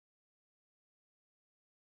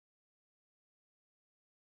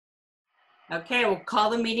Okay, we'll call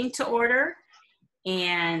the meeting to order.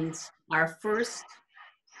 And our first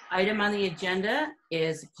item on the agenda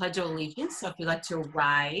is Pledge of Allegiance. So if you'd like to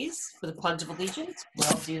rise for the Pledge of Allegiance,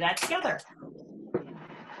 we'll do that together.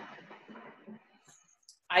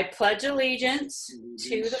 I pledge allegiance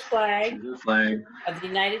to the flag of the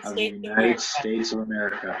United States of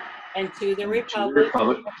America and to the republic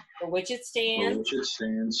for which it stands,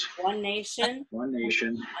 one nation,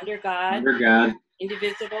 under God,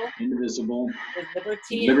 indivisible, with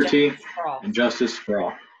liberty and justice for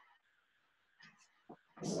all.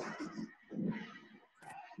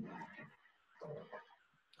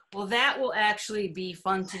 Well, that will actually be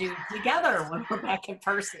fun to do together when we're back in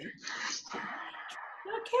person.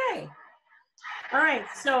 Okay. All right.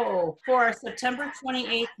 So for our September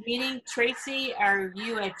 28th meeting, Tracy, are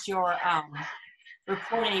you at your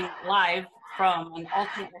reporting live from an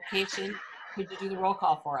alternate location? Could you do the roll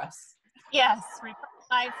call for us? Yes, report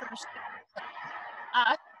live from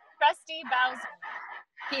Trustee Bowser.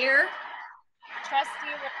 Here.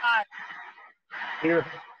 Trustee LaHaie. Here.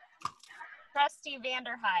 Trustee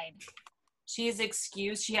Vanderhyde. She is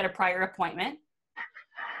excused. She had a prior appointment.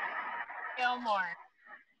 Gilmore.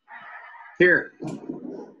 Here.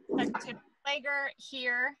 Secretary Slager,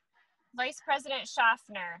 here. Vice President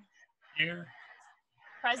Schaffner. Here.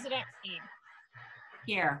 President Reed.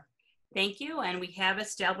 Here. Thank you. And we have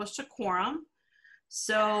established a quorum.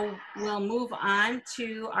 So we'll move on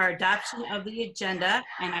to our adoption of the agenda,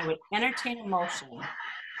 and I would entertain a motion.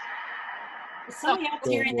 Is somebody else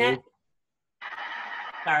hearing that?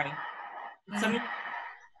 Sorry. Somebody?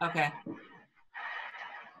 Okay.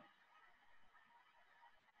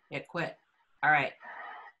 It quit. All right.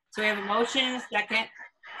 So we have a motion and a second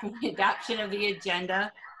for the adoption of the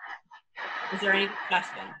agenda. Is there any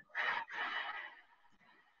discussion?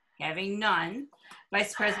 Having none.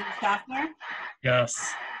 Vice President Schaffner?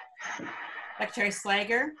 Yes. Secretary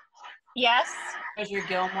Slager? Yes. Treasurer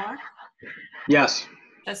Gilmore? Yes.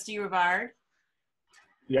 Trustee Rivard?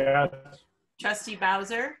 Yes. Trustee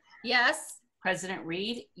Bowser? Yes. President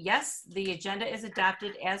Reed? Yes, the agenda is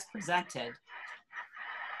adopted as presented.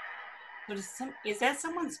 So is that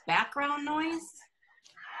someone's background noise?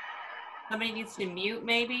 Somebody needs to mute,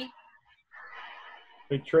 maybe?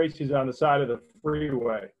 Hey, Tracy's on the side of the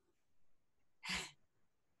freeway.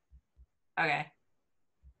 Okay.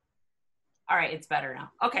 All right, it's better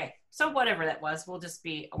now. Okay, so whatever that was, we'll just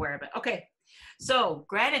be aware of it. Okay, so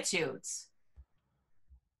gratitudes.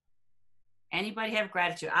 Anybody have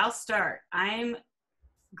gratitude? I'll start. I'm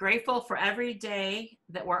grateful for every day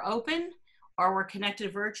that we're open or we're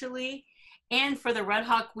connected virtually, and for the Red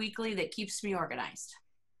Hawk Weekly that keeps me organized.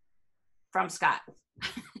 From Scott.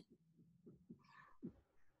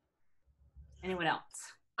 Anyone else?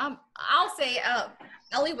 I'll say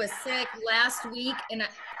Ellie was sick last week, and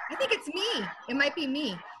I think it's me. It might be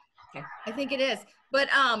me. Okay. I think it is. But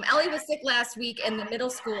Ellie was sick last week in the middle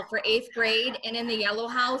school for 8th grade, and in the Yellow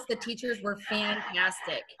House, the teachers were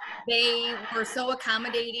fantastic. They were so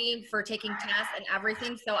accommodating for taking tests and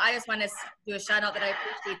everything. So I just want to do a shout out that I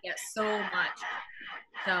appreciate that so much.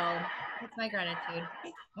 So that's my gratitude.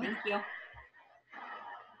 Thank you.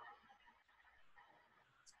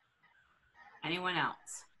 Anyone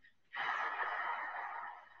else?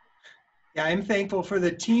 Yeah, I'm thankful for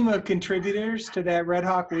the team of contributors to that Red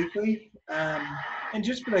Hawk Weekly, and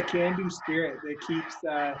just for the can-do spirit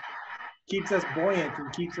that keeps us buoyant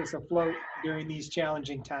and keeps us afloat during these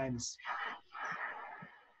challenging times.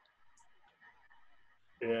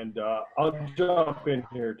 And I'll jump in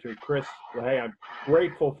here to Chris LaHaie. I'm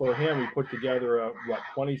grateful for him. We put together a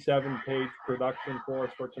 27-page production for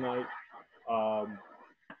us for tonight.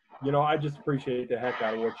 You know, I just appreciate the heck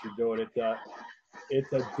out of what you're doing.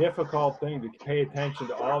 It's a difficult thing to pay attention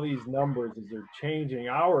to all these numbers as they're changing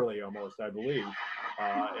hourly almost, I believe,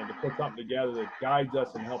 and to put something together that guides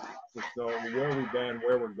us and helps us know where we've been,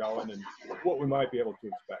 where we're going, and what we might be able to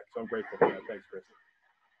expect. So I'm grateful for that. Thanks, Chris.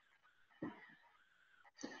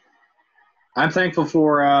 I'm thankful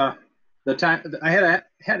for the time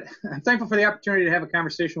I'm thankful for the opportunity to have a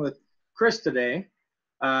conversation with Chris today.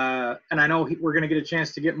 And I know we're going to get a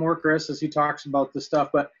chance to get more Chris as he talks about this stuff,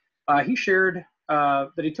 but he shared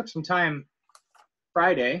that he took some time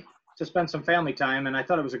Friday to spend some family time, and I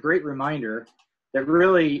thought it was a great reminder that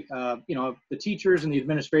really, you know, the teachers and the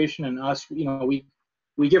administration and us, you know,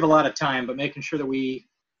 we give a lot of time, but making sure that we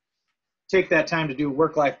take that time to do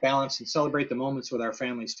work-life balance and celebrate the moments with our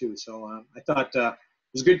families too. So I thought it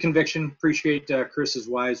was a good conviction. Appreciate Chris's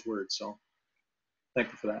wise words. So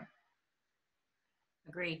thank you for that.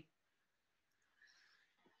 Agreed.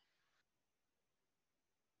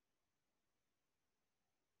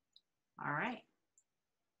 All right.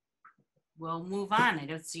 we'll move on. I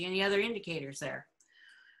don't see any other indicators there.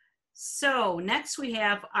 So next we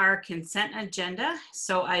have our consent agenda.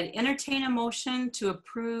 So I entertain a motion to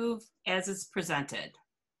approve as is presented.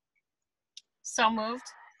 So moved.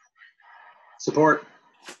 Support.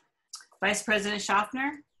 Vice President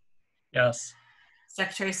Schaffner, Yes.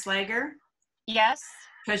 Secretary Slager, Yes.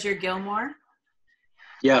 Treasurer Gilmore,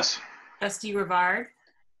 Yes. Trustee Rivard,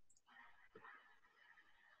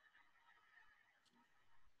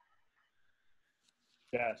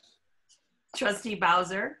 Yes. Trustee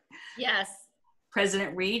Bowser, Yes.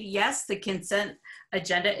 President Reed. Yes, the consent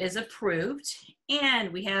agenda is approved.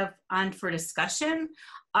 And we have on for discussion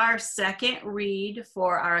our second read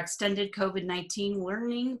for our extended COVID-19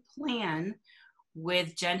 learning plan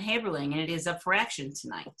with Jen Haberling, and it is up for action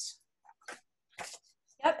tonight.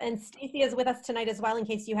 Yep, and Stacy is with us tonight as well in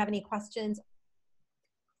case you have any questions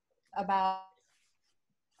about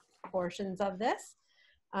portions of this.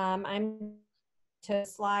 I'm to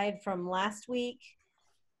slide from last week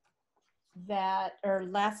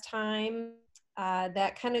last time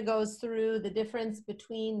that kind of goes through the difference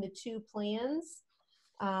between the two plans.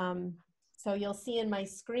 So you'll see in my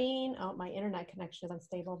screen, oh, my internet connection is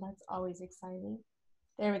unstable. That's always exciting.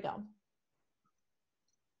 There we go.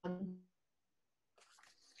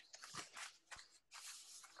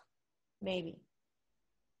 Maybe.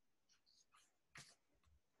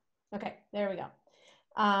 Okay, there we go.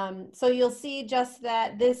 So you'll see just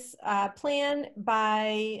that this plan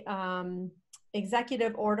by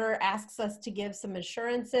executive order asks us to give some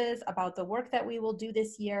assurances about the work that we will do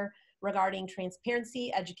this year regarding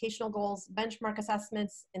transparency, educational goals, benchmark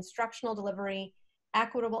assessments, instructional delivery,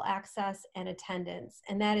 equitable access, and attendance.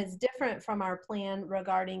 And that is different from our plan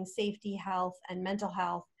regarding safety, health, and mental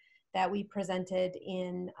health that we presented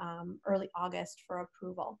in early August for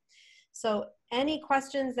approval. So any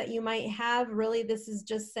questions that you might have, really this is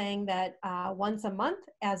just saying that once a month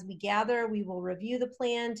as we gather, we will review the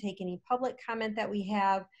plan, take any public comment that we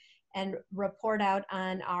have, and report out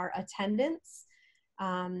on our attendance.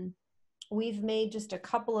 We've made just a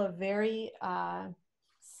couple of very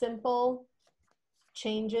simple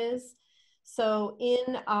changes. So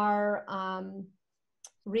in our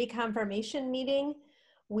reconfirmation meeting,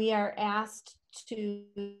 we are asked to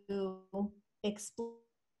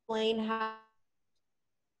explain how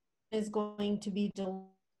is going to be delivered,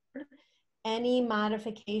 any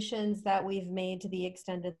modifications that we've made to the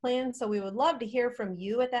extended plan. So we would love to hear from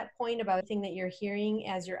you at that point about anything that you're hearing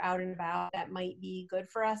as you're out and about that might be good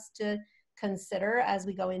for us to consider as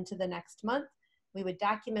we go into the next month. We would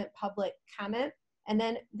document public comment. And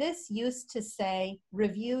then this used to say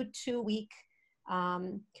review 2-week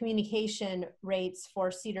communication rates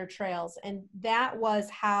for Cedar Trails. And that was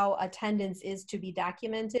how attendance is to be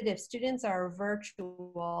documented. If students are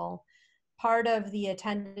virtual, part of the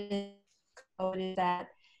attendance code is that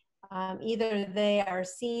either they are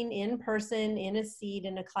seen in person in a seat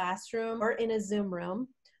in a classroom or in a Zoom room,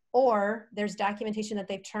 or there's documentation that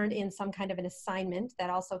they've turned in some kind of an assignment that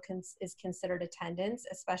also is considered attendance,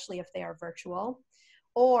 especially if they are virtual.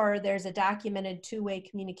 Or there's a documented 2-way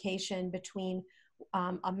communication between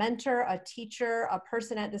a mentor, a teacher, a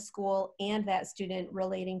person at the school, and that student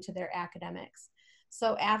relating to their academics.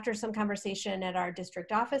 So after some conversation at our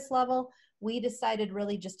district office level, we decided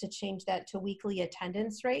really just to change that to weekly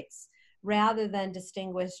attendance rates rather than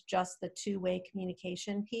distinguish just the 2-way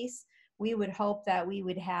communication piece. We would hope that we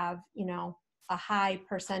would have, you know, a high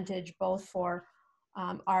percentage both for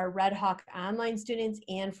our Red Hawk online students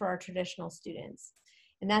and for our traditional students.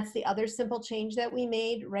 And that's the other simple change that we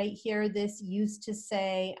made right here. This used to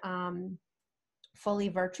say fully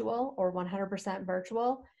virtual or 100%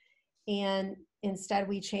 virtual. And instead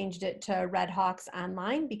we changed it to Red Hawks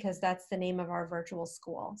Online because that's the name of our virtual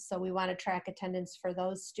school. So we want to track attendance for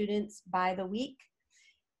those students by the week.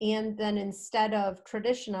 And then instead of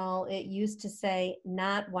traditional, it used to say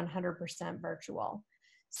not 100% virtual.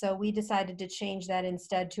 So we decided to change that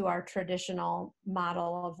instead to our traditional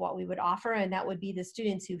model of what we would offer, and that would be the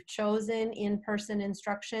students who've chosen in-person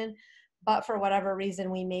instruction, but for whatever reason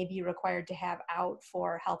we may be required to have out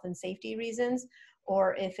for health and safety reasons,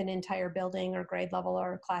 or if an entire building or grade level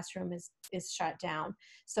or classroom is shut down.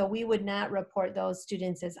 So we would not report those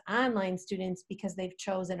students as online students because they've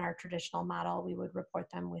chosen our traditional model. We would report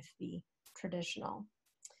them with the traditional.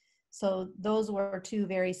 So those were 2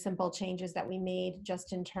 very simple changes that we made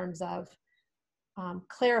just in terms of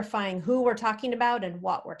clarifying who we're talking about and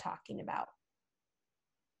what we're talking about.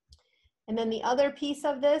 And then the other piece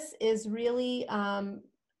of this is really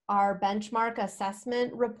our benchmark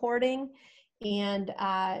assessment reporting. And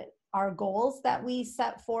our goals that we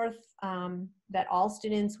set forth, that all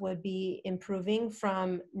students would be improving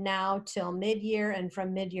from now till mid-year and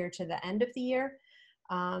from mid-year to the end of the year.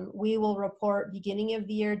 We will report beginning of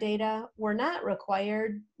the year data. We're not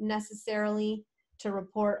required necessarily to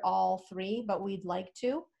report all 3, but we'd like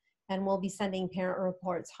to, and we'll be sending parent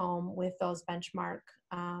reports home with those benchmark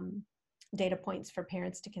data points for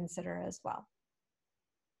parents to consider as well.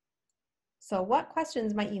 So what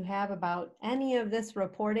questions might you have about any of this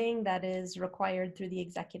reporting that is required through the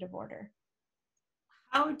executive order?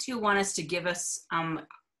 How do you want us to give us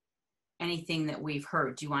anything that we've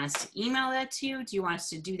heard? Do you want us to email that to you? Do you want us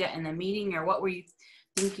to do that in the meeting, or what were you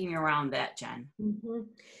thinking around that, Jen? Mm-hmm.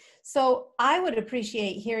 So I would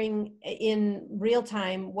appreciate hearing in real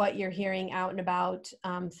time what you're hearing out and about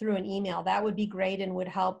through an email. That would be great and would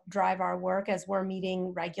help drive our work as we're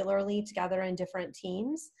meeting regularly together in different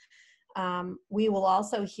teams. We will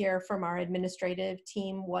also hear from our administrative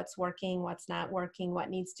team what's working, what's not working,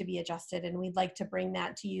 what needs to be adjusted, and we'd like to bring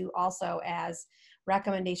that to you also as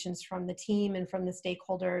recommendations from the team and from the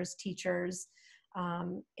stakeholders, teachers,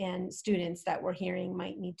 and students that we're hearing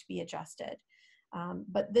might need to be adjusted.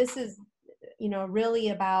 But this is, really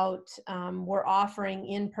about, we're offering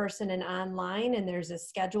in-person and online, and there's a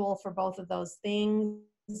schedule for both of those things,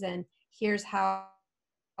 and here's how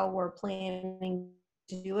we're planning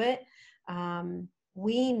to do it.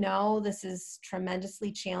 We know this is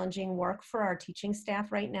tremendously challenging work for our teaching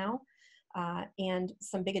staff right now, and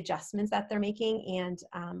some big adjustments that they're making, and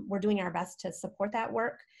we're doing our best to support that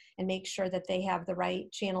work and make sure that they have the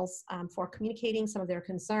right channels for communicating some of their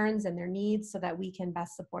concerns and their needs so that we can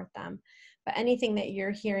best support them. But anything that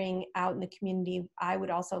you're hearing out in the community, I would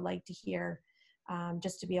also like to hear,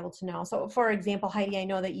 just to be able to know. So for example, Heidi, I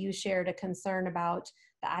know that you shared a concern about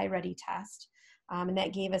the iReady test. And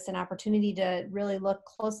that gave us an opportunity to really look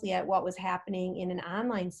closely at what was happening in an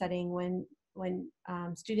online setting when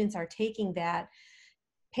students are taking that.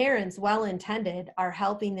 Parents, well-intended, are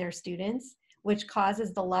helping their students, which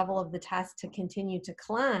causes the level of the test to continue to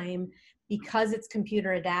climb because it's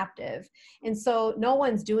computer adaptive. And so no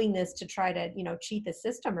one's doing this to try to, cheat the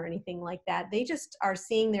system or anything like that. They just are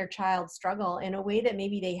seeing their child struggle in a way that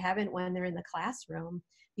maybe they haven't when they're in the classroom,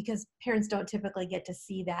 because parents don't typically get to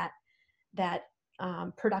see that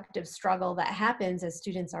productive struggle that happens as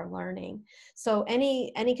students are learning. So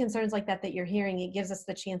any concerns like that you're hearing, it gives us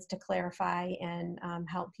the chance to clarify and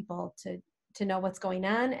help people to know what's going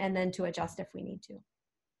on and then to adjust if we need to.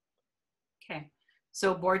 Okay,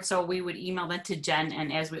 so board, so we would email that to Jen,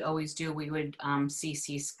 and as we always do, we would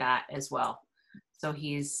CC Scott as well, so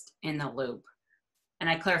he's in the loop. And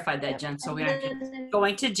I clarified that, Jen, so we aren't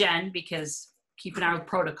going to Jen because keeping our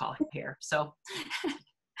protocol here, so.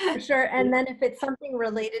 For sure. And then if it's something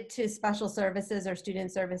related to special services or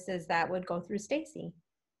student services, that would go through Stacy.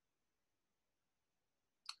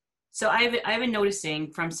 So I've been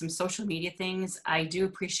noticing from some social media things, I do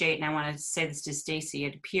appreciate, and I want to say this to Stacy,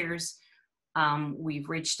 it appears we've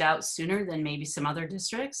reached out sooner than maybe some other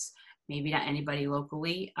districts, maybe not anybody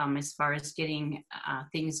locally, as far as getting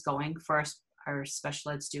things going for our special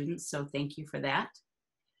ed students. So thank you for that.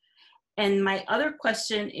 And my other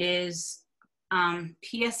question is,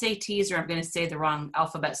 PSATs, or I'm going to say the wrong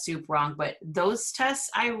alphabet soup wrong, but those tests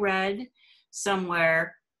I read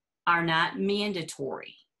somewhere are not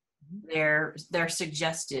mandatory. They're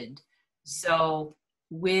suggested. So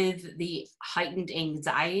with the heightened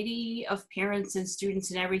anxiety of parents and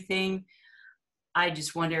students and everything, I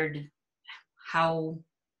just wondered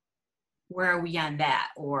where are we on that,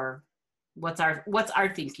 or what's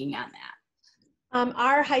our thinking on that?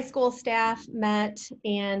 Our high school staff met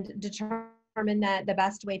and determined that the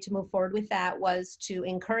best way to move forward with that was to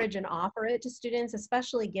encourage and offer it to students,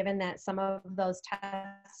 especially given that some of those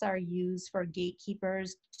tests are used for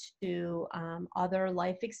gatekeepers to other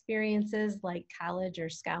life experiences like college or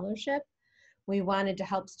scholarship. We wanted to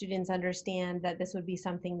help students understand that this would be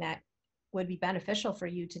something that would be beneficial for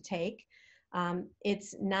you to take. We're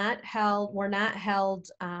not held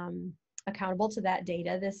accountable to that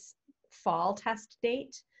data this fall test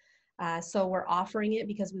date. So we're offering it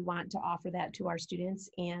because we want to offer that to our students,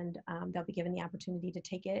 and they'll be given the opportunity to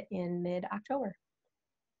take it in mid-October.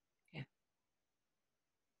 Yeah.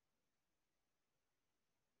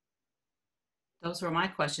 Those were my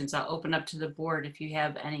questions. I'll open up to the board if you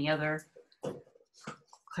have any other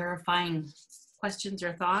clarifying questions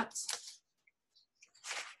or thoughts.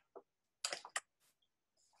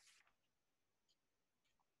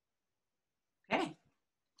 Okay,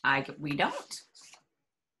 we don't.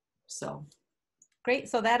 So Great.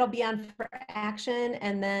 So that'll be on for action.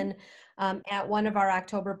 And then at one of our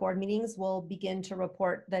October board meetings, we'll begin to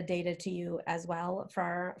report the data to you as well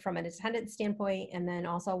from an attendance standpoint. And then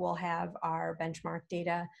also we'll have our benchmark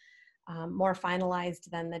data more finalized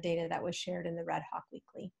than the data that was shared in the Red Hawk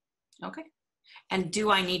Weekly. Okay. And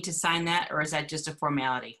do I need to sign that, or is that just a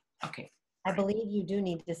formality? Okay. I believe you do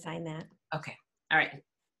need to sign that. Okay. All right.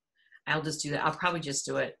 I'll just do that. I'll probably just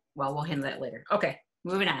do it. Well, we'll handle that later. Okay.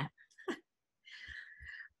 Moving on.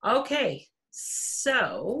 Okay.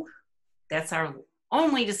 So that's our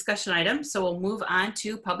only discussion item. So we'll move on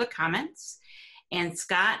to public comments. And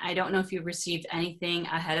Scott, I don't know if you've received anything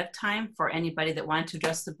ahead of time for anybody that wanted to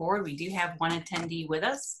address the board. We do have one attendee with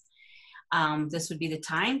us. This would be the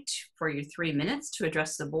time for your 3 minutes to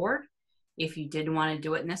address the board. If you didn't want to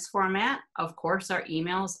do it in this format, of course, our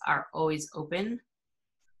emails are always open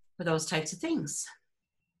for those types of things.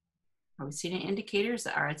 Are we seeing any indicators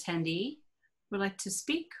that our attendee would like to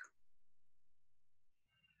speak?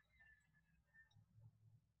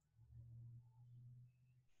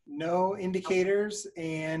 No indicators,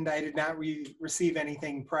 and I did not receive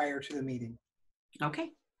anything prior to the meeting. Okay.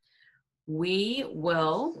 We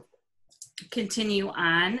will continue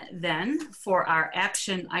on then for our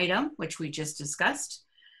action item, which we just discussed.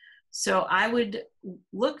 So I would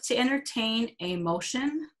look to entertain a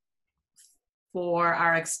motion for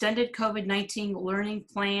our extended COVID-19 learning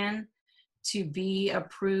plan to be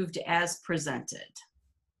approved as presented.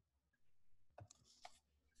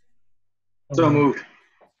 So moved.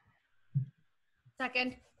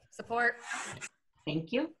 Second, support.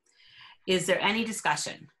 Thank you. Is there any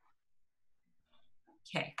discussion?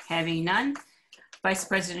 Okay, having none. Vice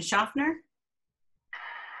President Schaffner?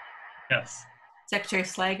 Yes. Secretary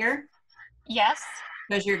Slager? Yes.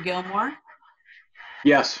 Treasurer Gilmore?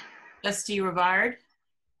 Yes. Trustee Rivard?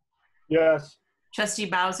 Yes. Trustee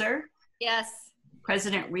Bowser? Yes.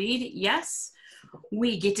 President Reed? Yes.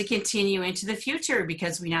 We get to continue into the future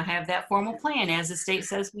because we now have that formal plan as the state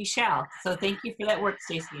says we shall. So thank you for that work,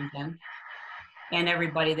 Stacy and Tim, and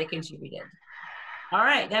everybody that contributed. All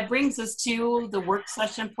right, that brings us to the work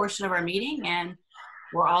session portion of our meeting, and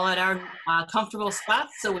we're all at our comfortable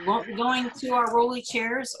spots, so we won't be going to our rolly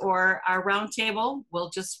chairs or our round table. We'll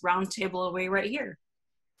just round table away right here.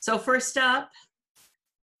 So first up,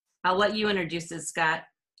 I'll let you introduce it, Scott.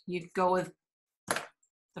 You go with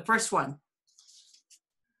the first one.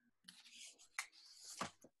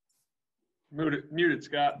 Muted,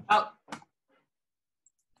 Scott. Oh,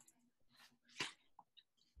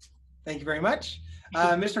 Thank you very much.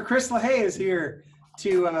 Mr. Chris LaHaie is here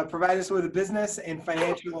to provide us with a business and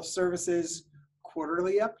financial services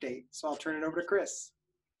quarterly update. So I'll turn it over to Chris.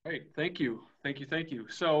 Great, thank you.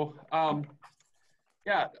 So,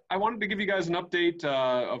 yeah, I wanted to give you guys an update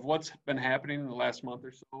of what's been happening in the last month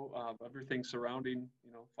or so, everything surrounding,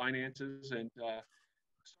 finances, and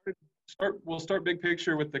we'll start big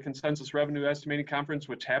picture with the Consensus Revenue Estimating Conference,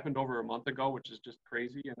 which happened over a month ago, which is just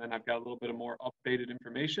crazy. And then I've got a little bit of more updated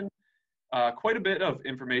information. Quite a bit of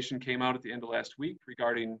information came out at the end of last week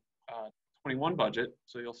regarding 21 budget.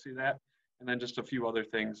 So you'll see that. And then just a few other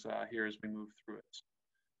things here as we move through it. So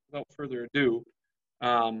without further ado,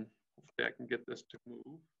 hopefully I can get this to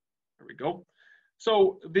move. There we go.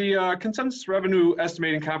 So the Consensus Revenue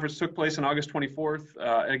Estimating Conference took place on August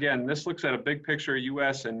 24th. Again, this looks at a big picture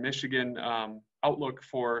U.S. and Michigan outlook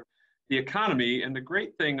for the economy. And the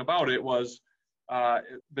great thing about it was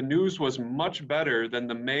the news was much better than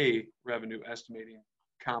the May Revenue Estimating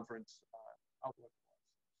Conference outlook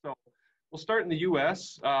was. So we'll start in the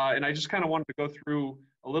U.S. And I just kind of wanted to go through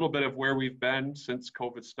a little bit of where we've been since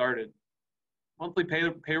COVID started. Monthly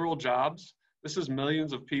payroll jobs. This is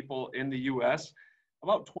millions of people in the U.S.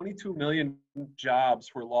 About 22 million jobs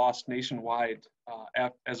were lost nationwide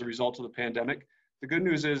as a result of the pandemic. The good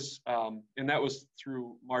news is, and that was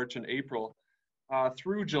through March and April,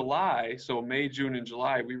 through July, so May, June, and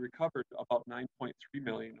July, we recovered about 9.3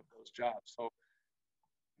 million of those jobs. So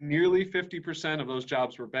nearly 50% of those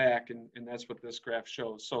jobs were back, and that's what this graph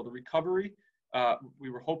shows. So the recovery, we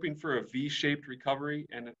were hoping for a V-shaped recovery,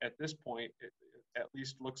 and at this point, it at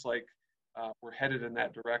least looks like we're headed in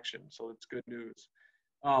that direction. So it's good news.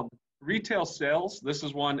 Retail sales, this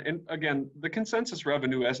is one, and again, the Consensus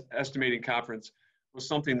Revenue Estimating Conference was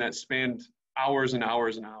something that spanned hours and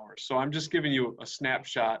hours and hours. So I'm just giving you a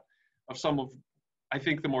snapshot of some of, I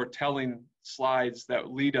think, the more telling slides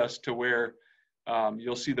that lead us to where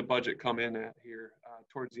you'll see the budget come in at here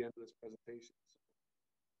towards the end of this presentation.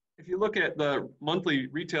 If you look at the monthly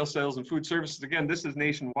retail sales and food services, again, this is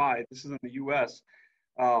nationwide, this is in the US.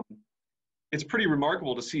 It's pretty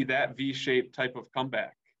remarkable to see that V-shaped type of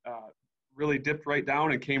comeback. Really dipped right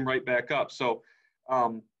down and came right back up. So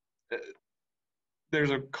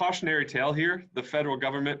There's a cautionary tale here. The federal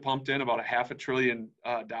government pumped in about $500 billion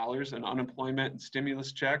in unemployment and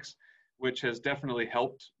stimulus checks, which has definitely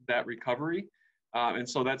helped that recovery. And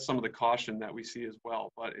so that's some of the caution that we see as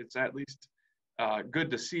well. But it's at least good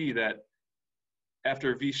to see that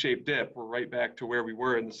after a V-shaped dip, we're right back to where we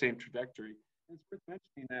were in the same trajectory. It's worth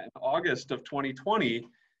mentioning that in August of 2020,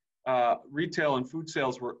 retail and food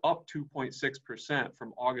sales were up 2.6%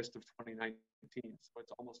 from August of 2019. So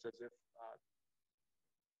it's almost as if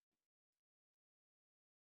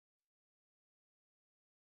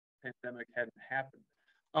pandemic hadn't happened.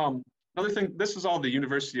 Another thing, this is all the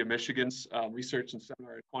University of Michigan's research and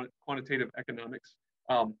seminar in quantitative economics.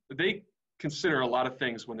 They consider a lot of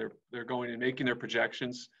things when they're going and making their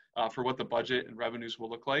projections for what the budget and revenues will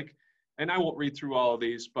look like. And I won't read through all of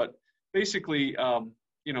these, but basically,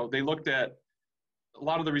 they looked at a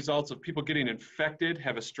lot of the results of people getting infected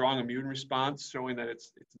have a strong immune response, showing that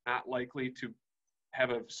it's not likely to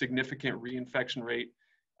have a significant reinfection rate.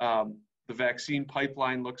 The vaccine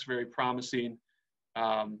pipeline looks very promising.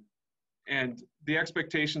 And the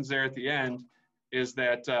expectations there at the end is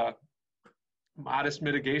that modest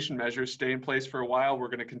mitigation measures stay in place for a while. We're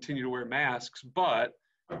going to continue to wear masks, but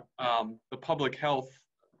the public health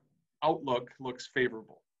outlook looks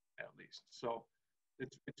favorable, at least. So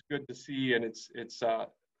it's good to see, and it's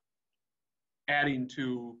adding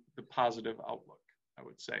to the positive outlook, I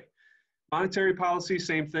would say. Monetary policy,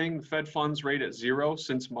 same thing. The Fed funds rate at 0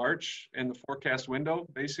 since March, and the forecast window,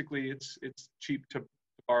 basically it's cheap to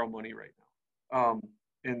borrow money right now.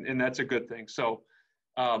 And that's a good thing. So,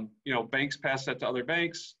 banks pass that to other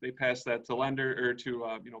banks. They pass that to lender or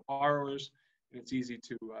to, borrowers, and it's easy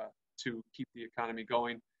to keep the economy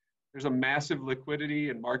going. There's a massive liquidity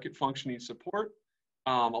and market functioning support.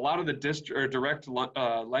 A lot of the direct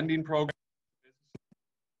lending programs,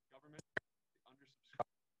 government, so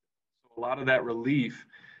a lot of that relief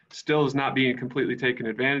still is not being completely taken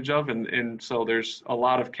advantage of, and so there's a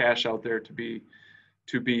lot of cash out there to be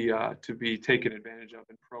taken advantage of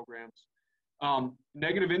in programs.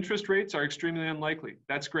 Negative interest rates are extremely unlikely.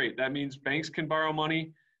 That's great. That means banks can borrow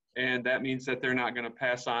money, and that means that they're not going to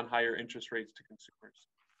pass on higher interest rates to consumers.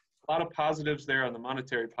 A lot of positives there on the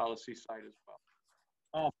monetary policy side as well.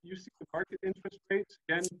 You see the market interest rates.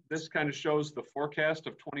 Again, this kind of shows the forecast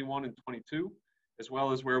of 21 and 22, as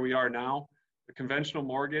well as where we are now. The conventional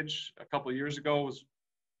mortgage a couple of years ago was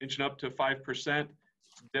inching up to 5%.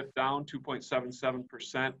 It's dipped down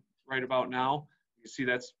 2.77% right about now. You see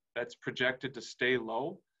that's projected to stay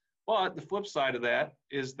low. But the flip side of that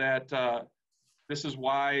is that this is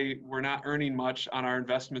why we're not earning much on our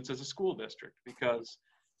investments as a school district, because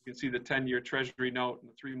you can see the 10-year Treasury note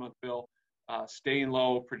and the 3-month bill staying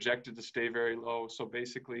low, projected to stay very low. So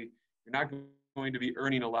basically, you're not going to be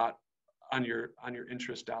earning a lot on your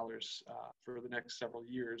interest dollars for the next several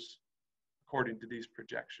years, according to these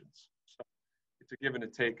projections. So it's a give and a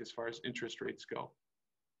take as far as interest rates go.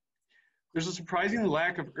 There's a surprising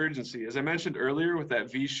lack of urgency. As I mentioned earlier, with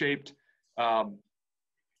that V-shaped,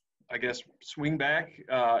 swing back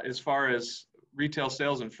as far as retail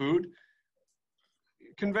sales and food.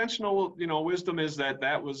 Conventional, wisdom is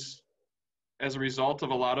that was as a result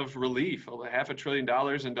of a lot of relief, $500 billion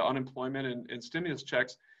into unemployment and stimulus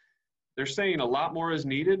checks. They're saying a lot more is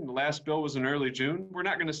needed, and the last bill was in early June. We're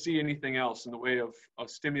not going to see anything else in the way of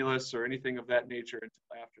stimulus or anything of that nature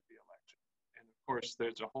until after the election. And of course,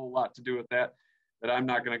 there's a whole lot to do with that I'm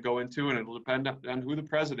not going to go into, and it'll depend on who the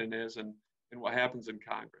president is and what happens in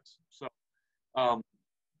Congress. So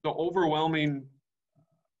the overwhelming,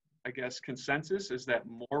 consensus is that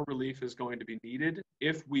more relief is going to be needed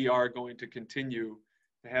if we are going to continue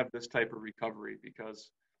to have this type of recovery,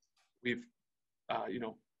 because we've,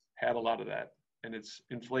 had a lot of that, and it's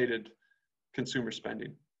inflated consumer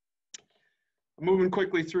spending. I'm moving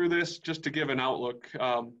quickly through this just to give an outlook.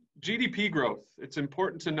 GDP growth, it's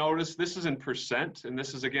important to notice this is in percent, and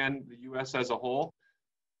this is, again, the U.S. as a whole.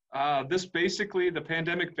 The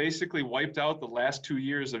pandemic basically wiped out the last 2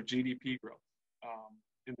 years of GDP growth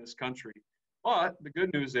in this country. But the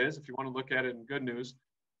good news is, if you want to look at it in good news,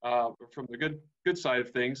 from the good side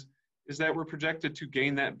of things, is that we're projected to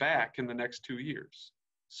gain that back in the next 2 years.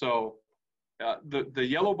 So the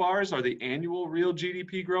yellow bars are the annual real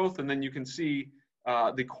GDP growth, and then you can see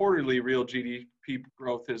the quarterly real GDP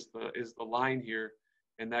growth is the line here,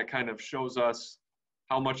 and that kind of shows us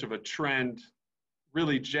how much of a trend,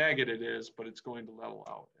 really jagged it is, but it's going to level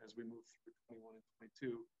out as we move through 21 and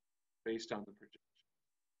 22 based on the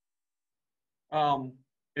projection.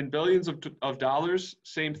 In billions of dollars,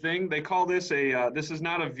 same thing. They call this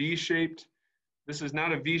this is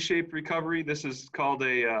not a V-shaped recovery. This is called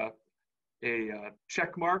a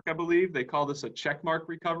check mark, I believe. They call this a check mark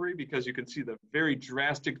recovery because you can see the very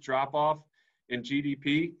drastic drop off in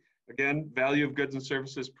GDP. Again, value of goods and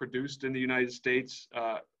services produced in the United States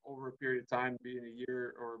over a period of time, being a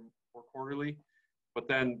year or quarterly. But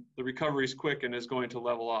then the recovery is quick and is going to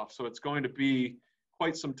level off. So it's going to be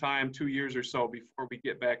quite some time, 2 years or so, before we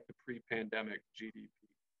get back to pre-pandemic GDP,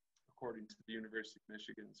 according to the University of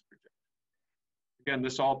Michigan's projection. Again,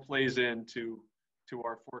 this all plays into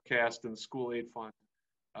our forecast and the school aid fund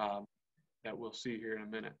that we'll see here in a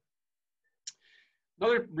minute.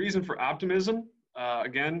 Another reason for optimism,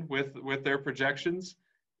 again, with their projections,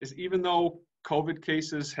 is even though COVID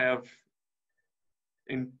cases have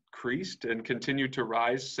increased and continue to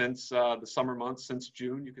rise since the summer months, since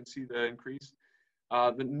June, you can see the increase.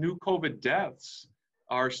 The new COVID deaths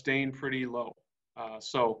are staying pretty low.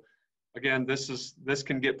 So again, this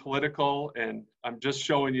can get political, and I'm just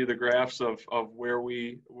showing you the graphs of where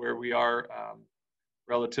we are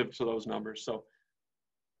relative to those numbers. So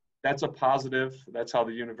that's a positive. That's how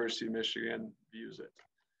the University of Michigan views it.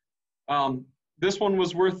 This one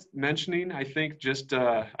was worth mentioning. I think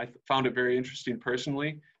I found it very interesting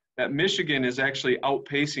personally that Michigan is actually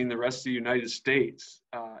outpacing the rest of the United States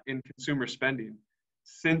in consumer spending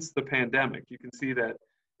since the pandemic. You can see that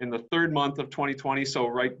in the third month of 2020, so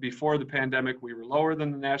right before the pandemic, we were lower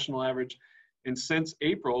than the national average. And since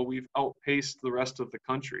April, we've outpaced the rest of the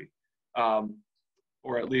country,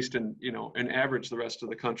 or at least in average the rest of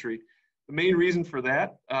the country. The main reason for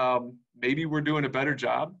that, maybe we're doing a better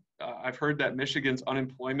job. I've heard that Michigan's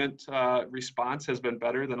unemployment response has been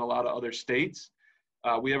better than a lot of other states.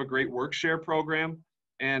 We have a great work share program,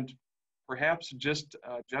 and perhaps just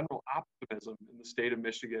general optimism in the state of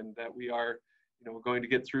Michigan that we are going to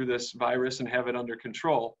get through this virus and have it under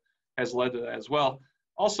control has led to that as well.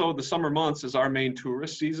 Also, the summer months is our main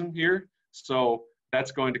tourist season here, so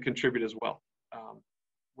that's going to contribute as well.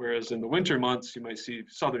 Whereas in the winter months, you might see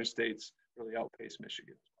southern states really outpace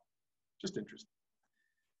Michigan as well. Just interesting.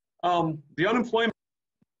 The unemployment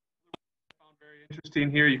I found very interesting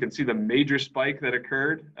here. You can see the major spike that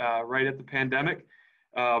occurred right at the pandemic.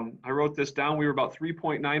 I wrote this down. We were about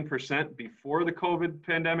 3.9% before the COVID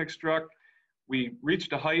pandemic struck. We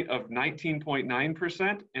reached a height of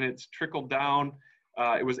 19.9%, and it's trickled down.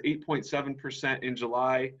 It was 8.7% in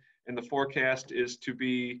July, and the forecast is to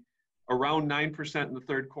be around 9% in the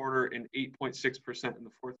third quarter and 8.6% in the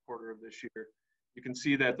fourth quarter of this year. You can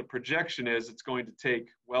see that the projection is it's going to take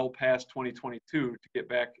well past 2022 to get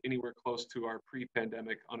back anywhere close to our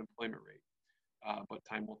pre-pandemic unemployment rate, but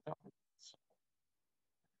time will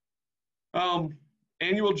tell.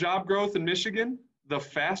 Annual job growth in Michigan. The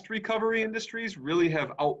fast recovery industries really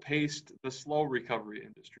have outpaced the slow recovery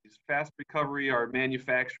industries. Fast recovery are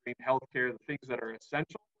manufacturing, healthcare, the things that are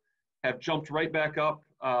essential, have jumped right back up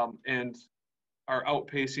and are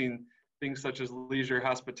outpacing things such as leisure,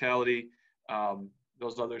 hospitality,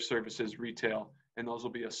 those other services, retail, and those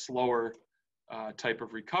will be a slower type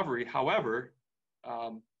of recovery. However,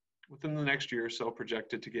 within the next year or so,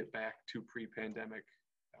 projected to get back to pre-pandemic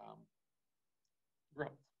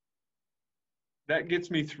growth. That gets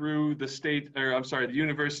me through the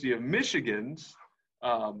University of Michigan's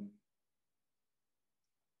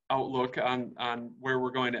outlook on where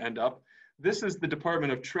we're going to end up. This is the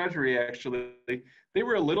Department of Treasury, actually. They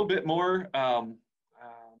were a little bit more,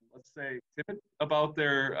 let's say, timid about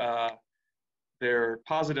their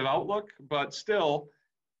positive outlook, but still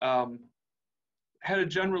had a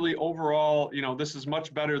generally overall, this is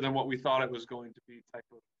much better than what we thought it was going to be type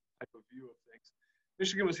of view of things.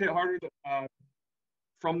 Michigan was hit harder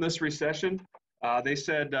from this recession. They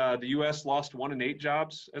said the U.S. lost 1 in 8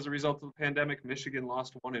 jobs as a result of the pandemic. Michigan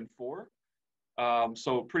lost 1 in 4.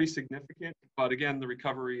 So pretty significant. But again, the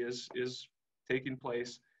recovery is taking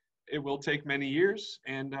place. It will take many years,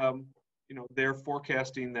 and they're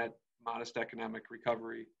forecasting that modest economic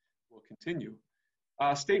recovery will continue.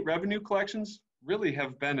 State revenue collections really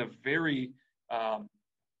have been a very,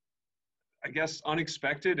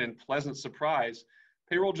 unexpected and pleasant surprise.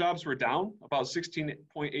 Payroll jobs were down about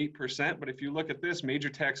 16.8%, but if you look at this major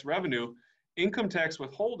tax revenue, income tax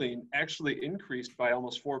withholding actually increased by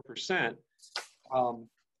almost 4%,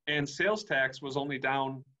 and sales tax was only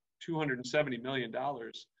down $270 million,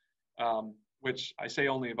 which I say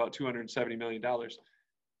only about $270 million,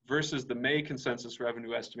 versus the May consensus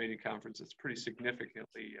revenue estimating conference. It's pretty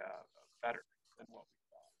significantly better than what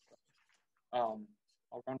we thought.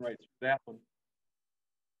 I'll run right through that one.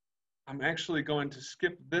 I'm actually going to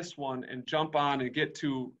skip this one and jump on and get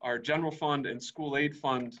to our general fund and school aid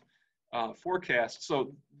fund forecast.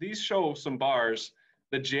 So these show some bars.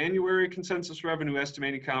 The January consensus revenue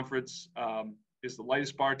estimating conference is the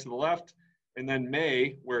lightest bar to the left, And then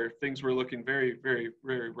May, where things were looking very, very,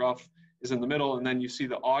 very rough, is in the middle. And then you see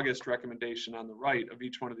the August recommendation on the right of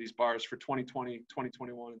each one of these bars for 2020,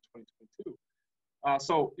 2021, and 2022.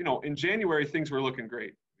 So, you know, in January, things were looking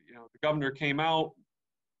great. You know, the governor came out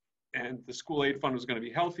and the school aid fund was going to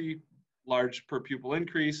be healthy, large per pupil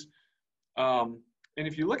increase. And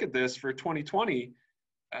if you look at this for 2020,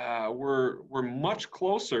 we're much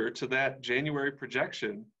closer to that January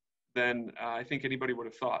projection than I think anybody would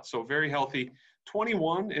have thought. So very healthy.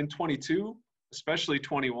 21 and 22, especially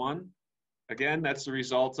 21. Again, that's the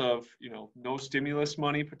result of, you know, no stimulus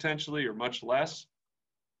money potentially, or much less,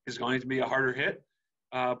 is going to be a harder hit.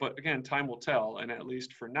 But again, time will tell. And at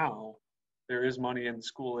least for now, there is money in the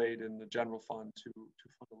school aid and the general fund to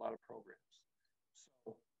fund a lot of programs.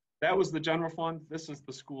 So that was the general fund. This is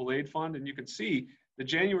the school aid fund. And you can see the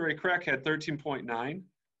January CREC had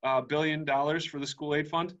 $13.9 billion for the school aid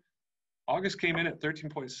fund. August came in at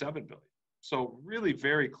 13.7 billion. So really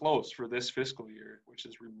very close for this fiscal year, which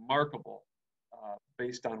is remarkable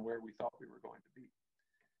based on where we thought we were going to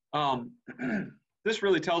be. This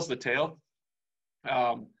really tells the tale.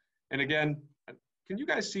 And again, can you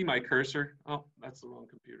guys see my cursor? Oh, that's the wrong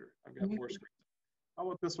computer. I've got 4 screens. How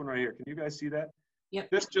about this one right here? Can you guys see that? Yep.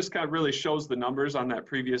 This just kind of really shows the numbers on that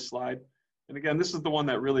previous slide. And again, this is the one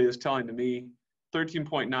that really is telling to me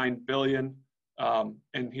 13.9 billion.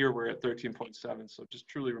 And here we're at 13.7. So just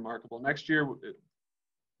truly remarkable. Next year,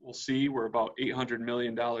 we'll see we're about $800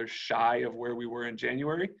 million shy of where we were in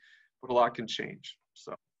January, but a lot can change.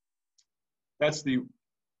 So that's the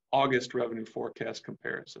August revenue forecast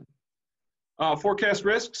comparison. Forecast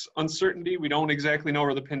risks, uncertainty. We don't exactly know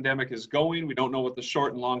where the pandemic is going. We don't know what the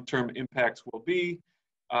short and long-term impacts will be.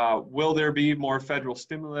 Will there be more federal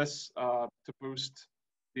stimulus to boost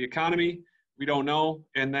the economy? We don't know.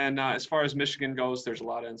 And then as far as Michigan goes, there's a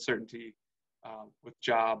lot of uncertainty with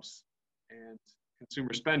jobs and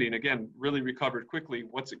consumer spending. Again, really recovered quickly.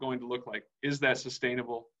 What's it going to look like? Is that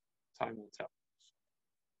sustainable? Time will tell.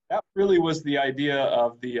 That really was the idea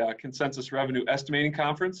of the Consensus Revenue Estimating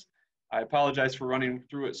Conference. I apologize for running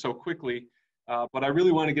through it so quickly, but I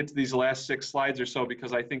really want to get to these last 6 slides or so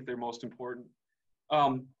because I think they're most important.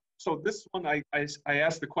 So this one, I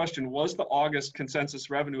asked the question, was the August Consensus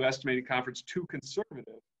Revenue Estimating Conference too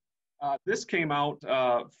conservative? This came out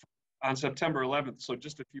on September 11th, so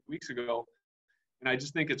just a few weeks ago, and I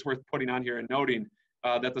just think it's worth putting on here and noting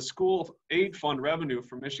that the school aid fund revenue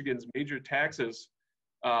for Michigan's major taxes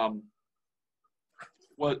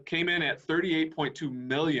came in at 38.2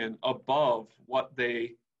 million above what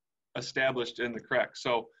they established in the CREC.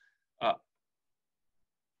 So,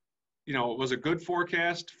 you know, it was a good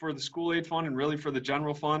forecast for the school aid fund and really for the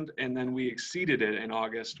general fund. And then we exceeded it in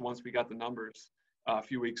August once we got the numbers a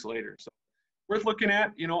few weeks later. So worth looking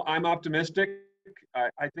at. You know, I'm optimistic.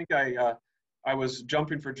 I think I was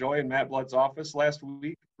jumping for joy in Matt Blood's office last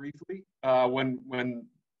week briefly when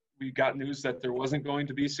we got news that there wasn't going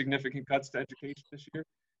to be significant cuts to education this year.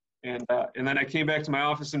 And then I came back to my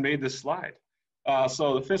office and made this slide.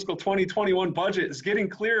 So the fiscal 2021 budget is getting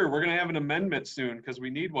clearer. We're going to have an amendment soon because we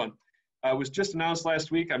need one. It was just announced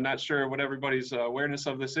last week. I'm not sure what everybody's awareness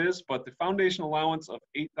of this is, but the foundation allowance of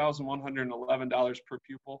 $8,111 per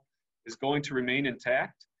pupil is going to remain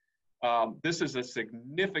intact. This is a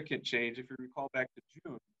significant change. If you recall back to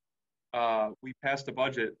June, we passed a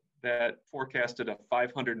budget that forecasted a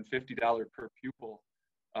 $550 per pupil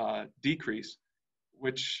decrease,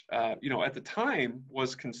 which, you know, at the time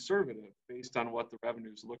was conservative based on what the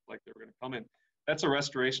revenues looked like they were going to come in. That's a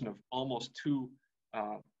restoration of almost $2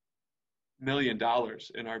 million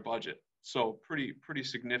in our budget. So pretty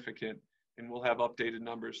significant. And we'll have updated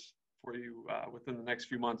numbers for you within the next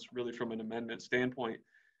few months, really from an amendment standpoint.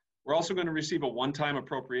 We're also going to receive a one-time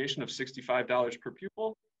appropriation of $65 per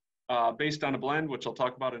pupil based on a blend, which I'll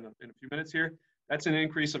talk about in a few minutes here. That's an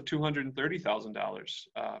increase of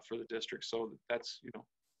 $230,000 for the district. So that's, you know,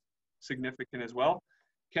 significant as well.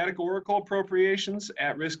 Categorical appropriations,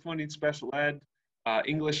 at-risk funding special ed,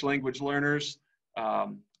 English language learners,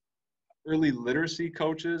 early literacy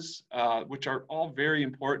coaches, which are all very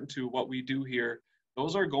important to what we do here.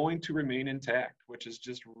 Those are going to remain intact, which is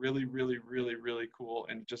just really, really, really, really cool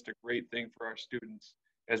and just a great thing for our students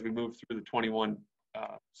as we move through the 21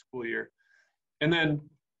 school year. And then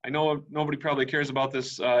I know nobody probably cares about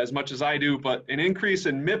this as much as I do, but an increase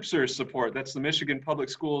in MIPSR support. That's the Michigan Public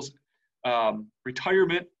Schools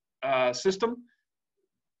retirement system.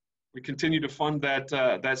 We continue to fund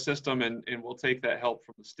that system, and we'll take that help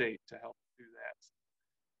from the state to help do that.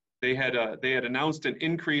 They had announced an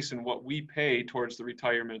increase in what we pay towards the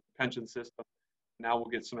retirement pension system. Now we'll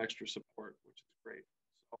get some extra support, which is great.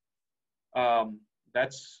 So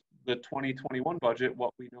the 2021 budget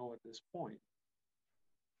what we know at this point.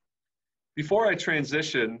 Before I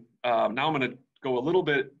transition, now I'm going to go a little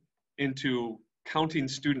bit into counting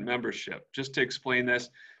student membership, just to explain this.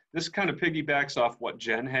 This kind of piggybacks off what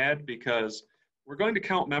Jen had, because we're going to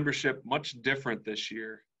count membership much different this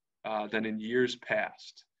year than in years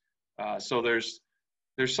past. So there's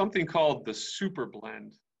something called the super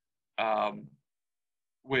blend,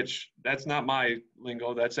 which that's not my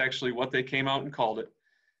lingo. That's actually what they came out and called it.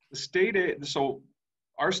 The state aid, so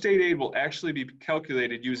our state aid will actually be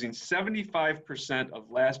calculated using 75%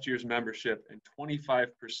 of last year's membership and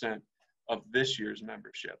 25% of this year's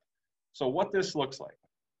membership. So what this looks like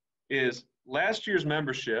is last year's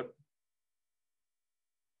membership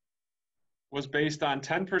was based on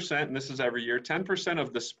 10%, and this is every year, 10%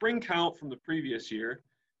 of the spring count from the previous year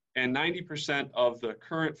and 90% of the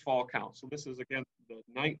current fall count. So this is, again, the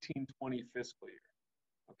 1920 fiscal year.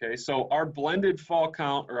 Okay, so our blended fall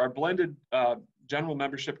count, or our blended general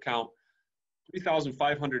membership count,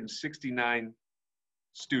 3,569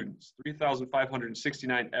 students,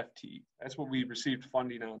 3,569 FTE. That's what we received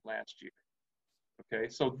funding on last year. Okay,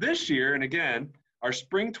 so this year, and again, our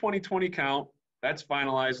spring 2020 count, that's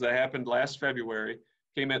finalized, that happened last February,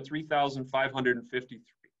 came at 3,553.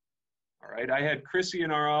 All right, I had Chrissy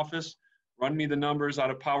in our office run me the numbers out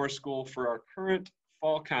of Power School for our current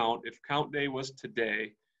fall count, if count day was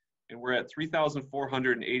today, and we're at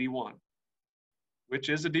 3,481, which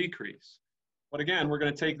is a decrease. But again, we're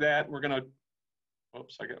going to take that, we're going to,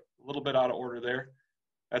 oops, I got a little bit out of order there.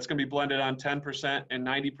 That's going to be blended on 10% and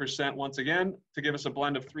 90% once again to give us a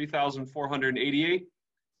blend of 3,488.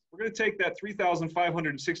 We're going to take that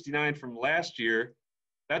 3,569 from last year.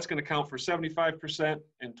 That's going to count for 75%,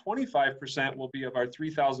 and 25% will be of our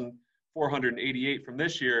 3,488 from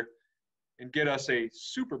this year and get us a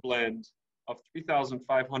super blend of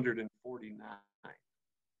 3,549.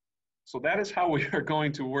 So that is how we are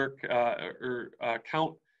going to work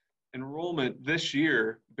count enrollment this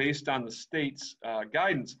year based on the state's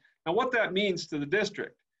guidance. Now, what that means to the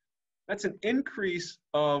district, that's an increase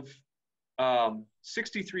of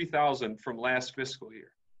 63,000 from last fiscal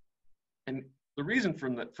year. And the reason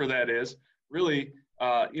for that is really,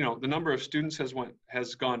 the number of students has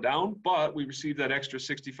gone down, but we received that extra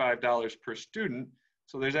 $65 per student.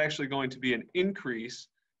 So there's actually going to be an increase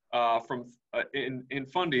in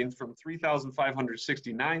funding from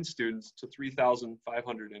 3,569 students to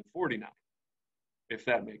 3,549, if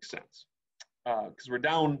that makes sense. Because we're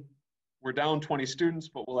down 20 students,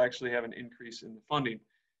 but we'll actually have an increase in the funding.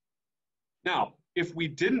 Now, if we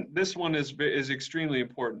didn't, this one is extremely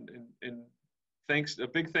important, and a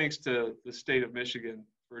big thanks to the state of Michigan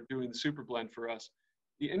for doing the super blend for us.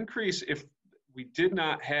 The increase, if we did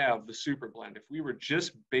not have the super blend, if we were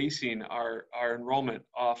just basing our enrollment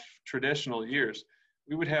off traditional years,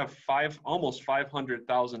 we would have almost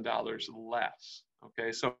 $500,000 less.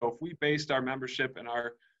 Okay, so if we based our membership and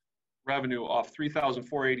our revenue off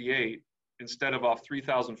 3,488 instead of off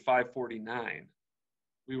 3,549,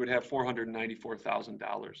 we would have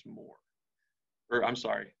 $494,000 more, or I'm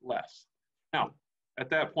sorry, less. Now, at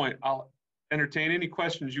that point, I'll entertain any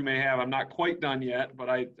questions you may have. I'm not quite done yet, but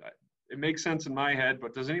it makes sense in my head,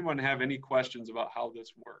 but does anyone have any questions about how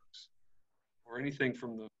this works or anything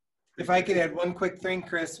from the... If I could add one quick thing,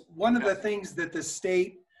 Chris, one of the things that the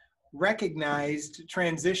state recognized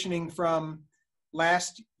transitioning from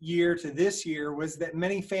last year to this year was that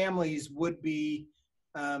many families would be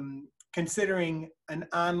considering an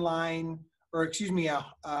online, or excuse me, a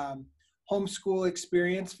homeschool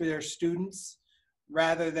experience for their students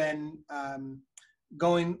rather than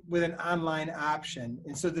going with an online option.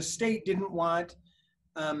 And so the state didn't want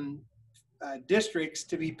districts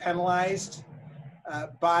to be penalized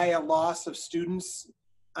by a loss of students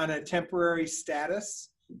on a temporary status.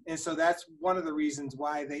 And so that's one of the reasons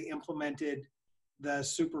why they implemented the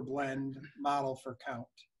super blend model for count.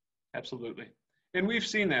 Absolutely. And we've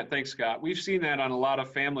seen that, thanks Scott. We've seen that on a lot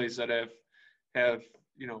of families that have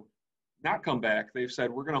not come back. They've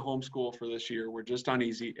said, we're going to homeschool for this year. We're just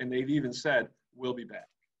uneasy. And they've even said, we'll be back.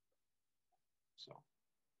 So,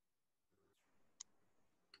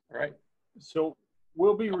 all right. So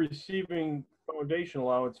we'll be receiving foundation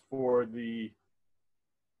allowance for the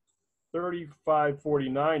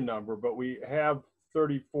 3549 number, but we have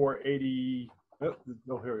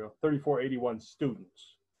 3481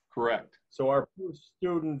 students. Correct. So our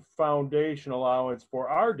student foundation allowance for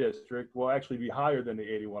our district will actually be higher than the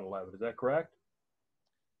 8111. Is that correct?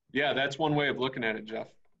 Yeah, that's one way of looking at it, Jeff.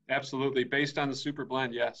 Absolutely. Based on the super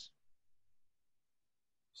blend, yes.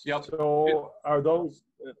 Yep. So are those,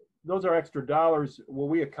 those are extra dollars. Will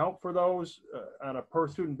we account for those on a per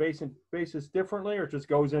student basis differently, or it just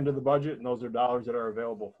goes into the budget and those are dollars that are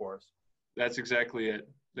available for us? That's exactly it.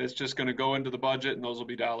 It's just going to go into the budget, and those will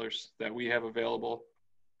be dollars that we have available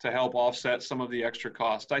to help offset some of the extra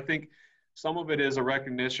costs. I think some of it is a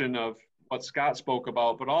recognition of what Scott spoke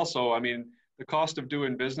about, but also, I mean, the cost of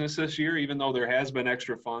doing business this year, even though there has been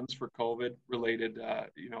extra funds for COVID-related,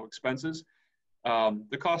 expenses,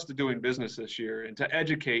 the cost of doing business this year and to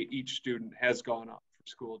educate each student has gone up for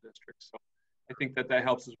school districts. So I think that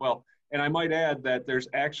helps as well. And I might add that there's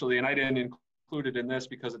actually, and I didn't include it in this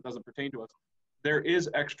because it doesn't pertain to us, there is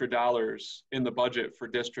extra dollars in the budget for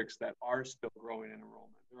districts that are still growing in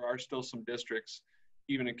enrollment. There are still some districts,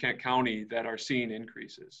 even in Kent County, that are seeing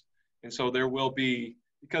increases. And so there will be,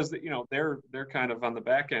 because they're kind of on the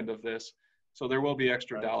back end of this, so there will be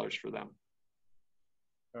extra dollars for them.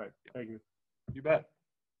 All right, thank you. You bet.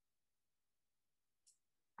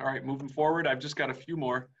 All right, moving forward, I've just got a few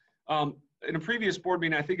more. In a previous board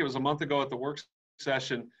meeting, I think it was a month ago at the work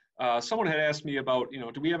session, someone had asked me about,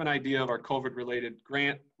 do we have an idea of our COVID-related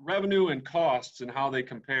grant revenue and costs and how they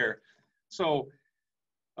compare? So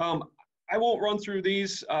I won't run through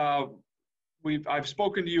these. I've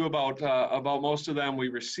spoken to you about most of them. We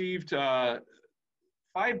received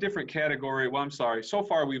 5 different categories. Well, I'm sorry. So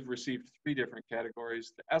far, we've received 3 different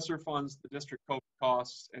categories: the ESSER funds, the district COVID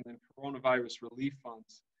costs, and then coronavirus relief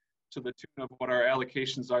funds, to the tune of what our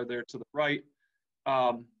allocations are there to the right.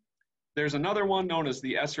 There's another one known as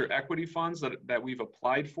the ESSER equity funds that we've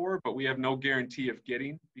applied for, but we have no guarantee of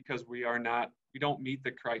getting because we don't meet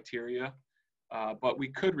the criteria. But we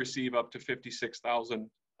could receive up to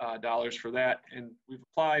 $56,000 for that, and we've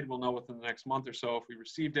applied. We'll know within the next month or so if we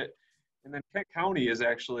received it. And then Kent County is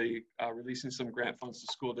actually releasing some grant funds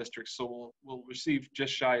to school districts, so we'll receive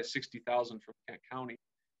just shy of $60,000 from Kent County.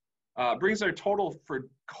 Brings our total for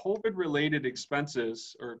COVID-related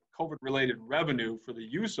expenses or COVID-related revenue for the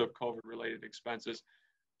use of COVID-related expenses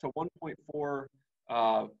to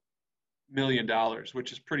 $1.4 million,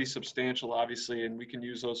 which is pretty substantial, obviously, and we can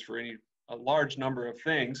use those for a large number of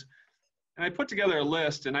things. And I put together a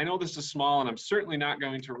list, and I know this is small, and I'm certainly not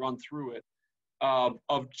going to run through it,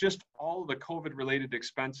 of just all the COVID-related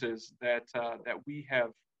expenses that we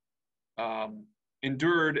have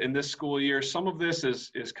endured in this school year. Some of this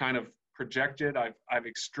is kind of projected. I've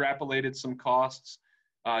extrapolated some costs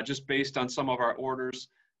just based on some of our orders.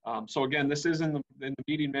 So again, this is in the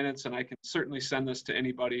meeting minutes, and I can certainly send this to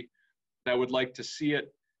anybody that would like to see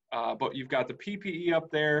it. But you've got the PPE up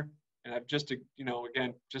there, and I've just,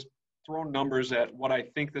 again, just thrown numbers at what I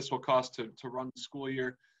think this will cost to run the school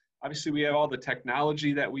year. Obviously, we have all the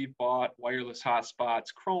technology that we've bought: wireless hotspots,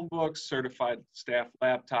 Chromebooks, certified staff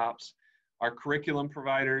laptops, our curriculum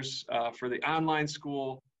providers for the online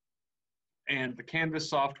school, and the Canvas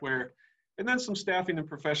software, and then some staffing and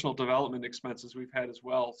professional development expenses we've had as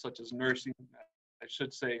well, such as nursing, I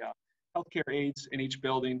should say, healthcare aides in each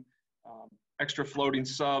building, extra floating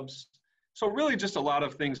subs. So really just a lot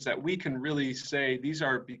of things that we can really say these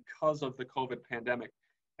are because of the COVID pandemic.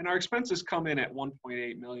 And our expenses come in at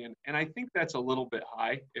 $1.8 million. And I think that's a little bit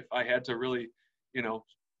high if I had to really,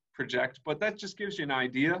 project, but that just gives you an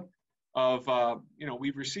idea of,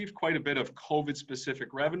 we've received quite a bit of COVID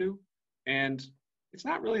specific revenue, and it's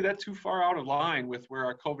not really that too far out of line with where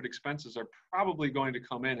our COVID expenses are probably going to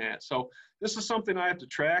come in at. So this is something I have to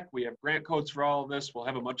track. We have grant codes for all of this. We'll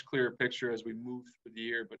have a much clearer picture as we move through the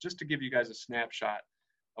year, but just to give you guys a snapshot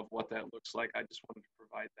of what that looks like, I just wanted to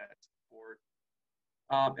provide that to the board.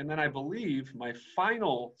 And then I believe my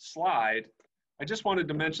final slide, I just wanted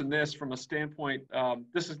to mention this from a standpoint,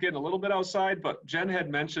 this is getting a little bit outside, but Jen had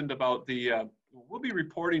mentioned about we'll be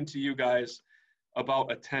reporting to you guys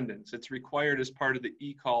about attendance. It's required as part of the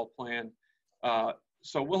e-call plan.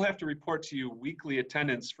 So we'll have to report to you weekly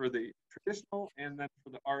attendance for the traditional and then for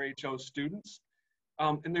the RHO students.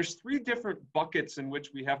 And there's 3 different buckets in which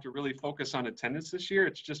we have to really focus on attendance this year.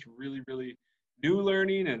 It's just really, really new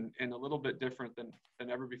learning and a little bit different than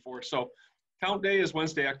ever before. So count day is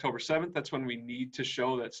Wednesday, October 7th. That's when we need to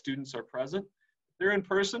show that students are present. If they're in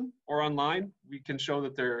person or online, we can show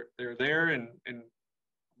that they're there and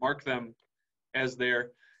mark them as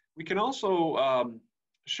there. We can also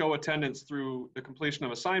show attendance through the completion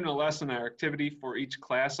of assignment, lesson, or activity for each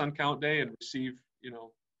class on count day and receive,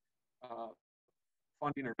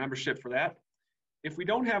 funding or membership for that. If we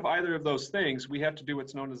don't have either of those things, we have to do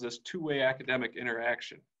what's known as this 2-way academic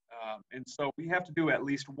interaction. And so we have to do at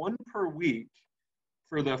least 1 per week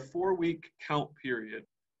for the 4-week count period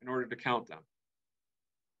in order to count them.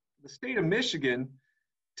 The state of Michigan,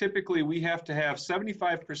 typically we have to have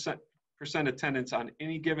 75% attendance on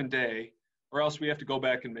any given day or else we have to go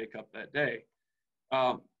back and make up that day.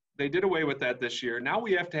 They did away with that this year. Now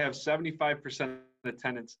we have to have 75%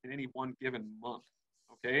 attendance in any one given month.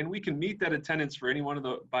 Okay, and we can meet that attendance for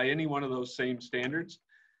by any one of those same standards,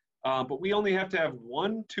 but we only have to have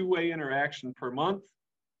one two-way interaction per month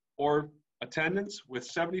or attendance with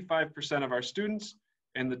 75% of our students,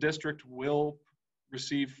 and the district will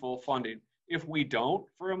receive full funding. If we don't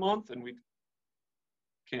for a month and we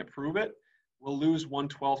can't prove it, we'll lose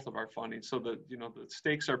 1/12 of our funding. So the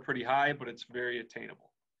stakes are pretty high, but it's very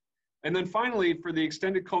attainable. And then finally, for the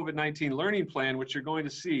extended COVID-19 learning plan, which you're going to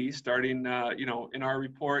see starting, in our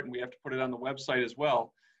report, and we have to put it on the website as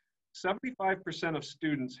well, 75% of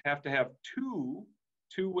students have to have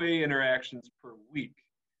two-way interactions per week.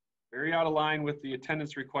 Very out of line with the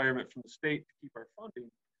attendance requirement from the state to keep our funding.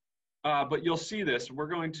 But you'll see this. We're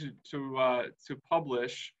going to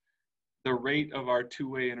publish the rate of our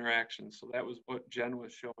two-way interactions. So that was what Jen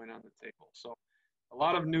was showing on the table. So a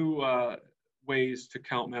lot of new ways to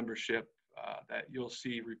count membership that you'll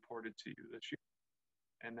see reported to you this year.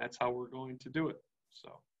 And that's how we're going to do it.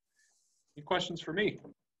 So any questions for me?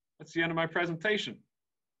 That's the end of my presentation.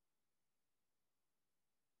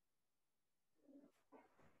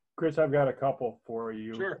 Chris, I've got a couple for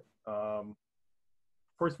you. Sure.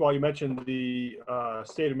 First of all, you mentioned the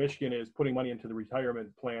state of Michigan is putting money into the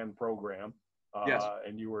retirement plan program. Yes.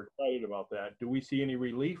 And you were excited about that. Do we see any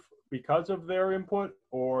relief because of their input,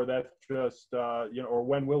 or that's just, or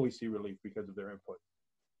when will we see relief because of their input?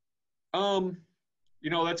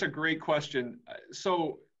 That's a great question.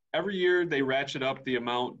 So every year they ratchet up the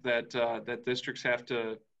amount that that districts have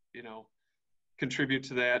to, contribute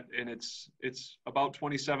to that, and it's about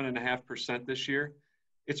 27.5% this year.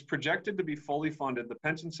 It's projected to be fully funded. The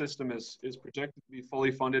pension system is projected to be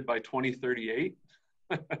fully funded by 2038.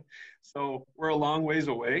 So we're a long ways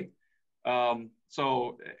away. And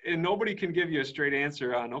nobody can give you a straight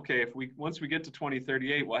answer on, okay, once we get to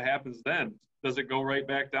 2038, what happens then? Does it go right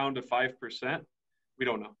back down to 5%? We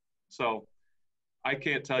don't know. So I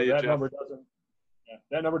can't tell you, Jeff.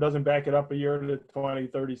 That number doesn't back it up a year to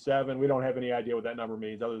 2037. We don't have any idea what that number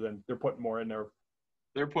means other than they're putting more in there.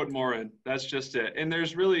 They're putting more in. That's just it. And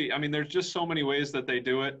there's really, there's just so many ways that they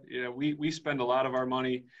do it. We spend a lot of our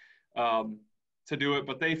money to do it,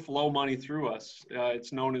 but they flow money through us.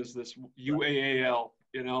 It's known as this UAAL,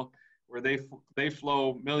 where they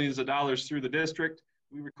flow millions of dollars through the district.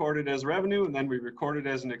 We record it as revenue, and then we record it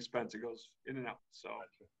as an expense. It goes in and out. So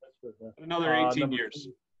another 18 years.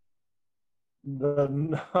 The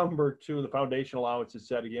number two, the foundation allowance is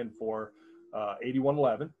set again for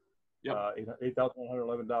 $8111. Yep.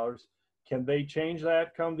 $8,111. Can they change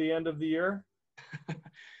that come the end of the year?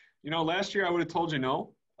 Last year I would have told you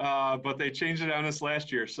no, but they changed it on us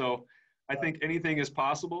last year. So I think anything is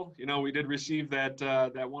possible. We did receive that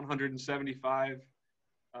 175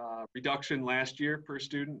 reduction last year per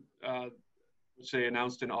student, which they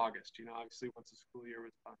announced in August. Obviously once the school year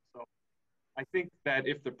was done. So I think that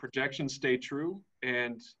if the projections stay true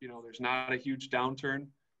and there's not a huge downturn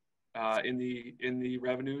in the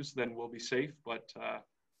revenues, then we'll be safe. But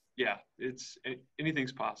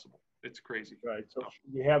anything's possible. It's crazy. Right. So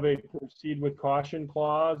you have a proceed with caution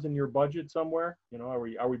clause in your budget somewhere? Are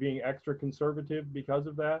we being extra conservative because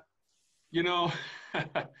of that?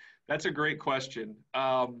 That's a great question.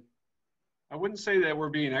 I wouldn't say that we're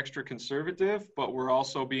being extra conservative, but we're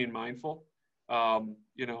also being mindful.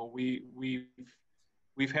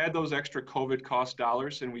 We've had those extra COVID cost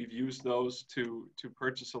dollars, and we've used those to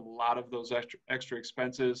purchase a lot of those extra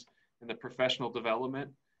expenses in the professional development.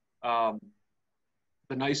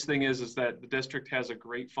 The nice thing is that the district has a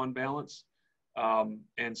great fund balance.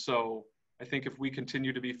 And so I think if we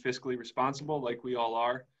continue to be fiscally responsible, like we all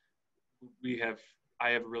are, I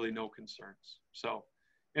have really no concerns. So,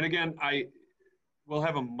 and again, we'll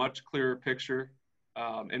have a much clearer picture.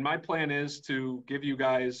 And my plan is to give you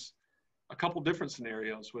guys a couple different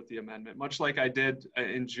scenarios with the amendment, much like I did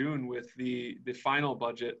in June with the final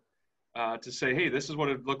budget, to say, hey, this is what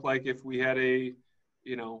it would look like if we had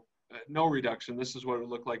no reduction. This is what it would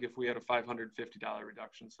look like if we had a $550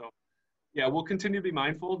 reduction. So yeah, we'll continue to be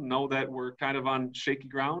mindful, know that we're kind of on shaky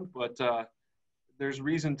ground, but there's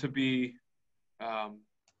reason to be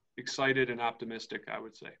excited and optimistic, I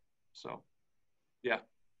would say. So yeah,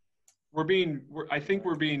 I think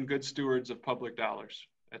we're being good stewards of public dollars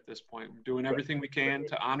at this point. We're doing everything we can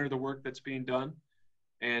to honor the work that's being done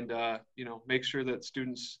and, make sure that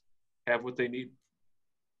students have what they need.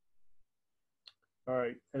 All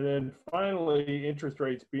right. And then finally, interest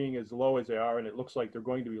rates being as low as they are, and it looks like they're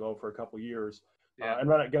going to be low for a couple of years. Yeah. I'm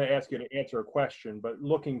not going to ask you to answer a question, but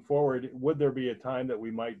looking forward, would there be a time that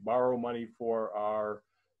we might borrow money for our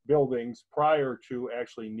buildings prior to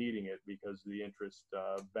actually needing it because of the interest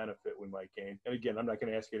benefit we might gain. And again, I'm not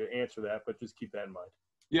going to ask you to answer that, but just keep that in mind.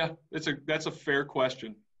 Yeah, that's a fair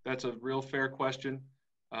question. That's a real fair question.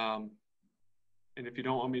 And if you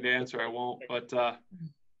don't want me to answer, I won't. But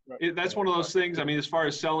that's one of those things. I mean, as far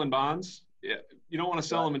as selling bonds, yeah, you don't want to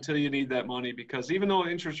sell them until you need that money, because even though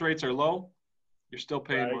interest rates are low, you're still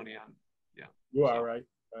paying money on. Yeah, you are right.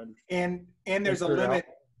 And there's a limit.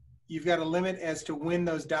 You've got a limit as to when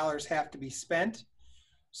those dollars have to be spent.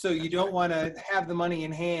 So you don't want to have the money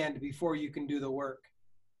in hand before you can do the work.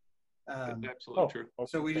 That's absolutely true.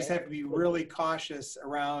 So we just have to be really cautious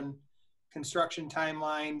around construction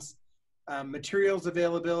timelines, materials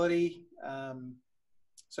availability.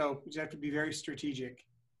 So we just have to be very strategic.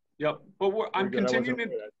 Yep, but I'm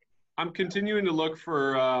continuing to look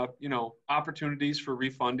for opportunities for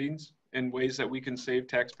refundings and ways that we can save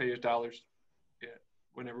taxpayers' dollars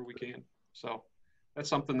whenever we can. So that's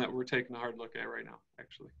something that we're taking a hard look at right now,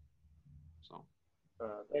 actually. So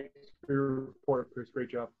thanks for your report, Chris. Great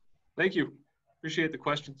job. Thank you. Appreciate the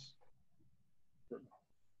questions.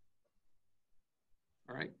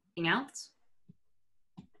 All right. Anything else?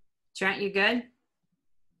 Trent, you good?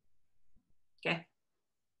 Okay.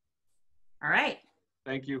 All right.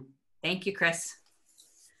 Thank you. Thank you, Chris.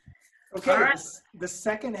 Okay, right. The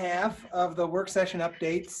second half of the work session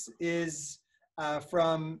updates is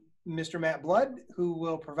from Mr. Matt Blood, who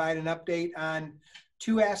will provide an update on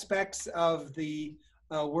two aspects of the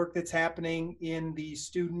work that's happening in the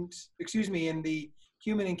in the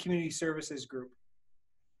Human and Community Services group.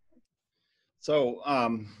 So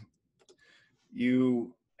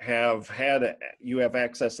you have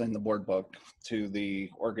access in the board book to the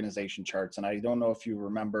organization charts, and I don't know if you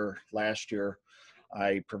remember last year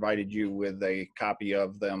I provided you with a copy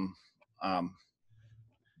of them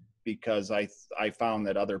because I found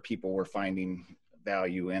that other people were finding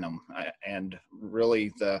value in them, and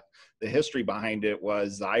really the history behind it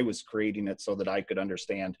was I was creating it so that I could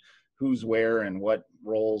understand who's where and what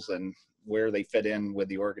roles and where they fit in with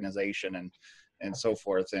the organization and so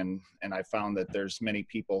forth. And I found that there's many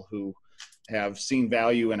people who have seen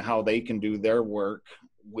value in how they can do their work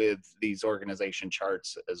with these organization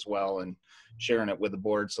charts as well, and sharing it with the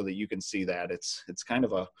board so that you can see that it's kind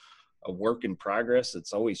of a work in progress.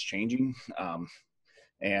 It's always changing.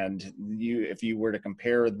 And if you were to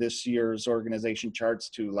compare this year's organization charts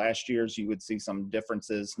to last year's, you would see some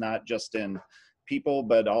differences, not just in people,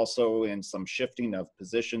 but also in some shifting of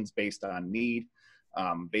positions based on need,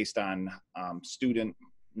 based on student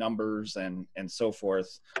numbers and so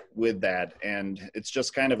forth with that. And it's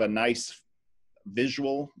just kind of a nice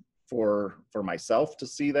visual for myself to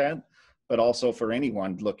see that, but also for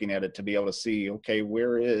anyone looking at it to be able to see, okay,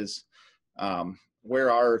 where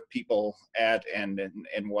are people at and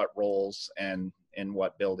in what roles and in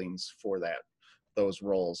what buildings for those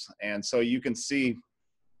roles. And so you can see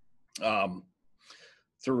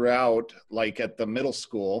throughout, like at the middle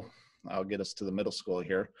school, I'll get us to the middle school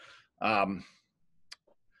here.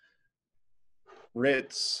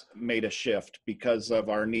 Ritz made a shift because of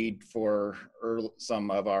our need for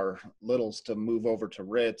some of our littles to move over to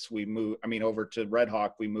Ritz. Over to Red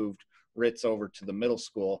Hawk, we moved Ritz over to the middle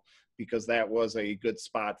school because that was a good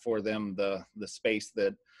spot for them. The space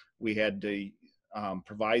that we had to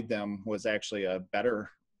provide them was actually a better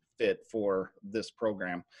fit for this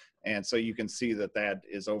program. And so you can see that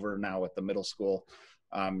is over now at the middle school.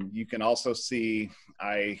 You can also see,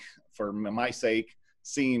 for my sake,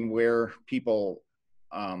 seeing where people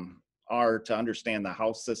are to understand the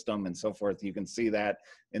house system and so forth. You can see that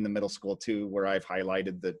in the middle school too, where I've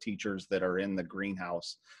highlighted the teachers that are in the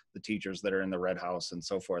greenhouse, the teachers that are in the red house and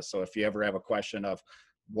so forth. So if you ever have a question of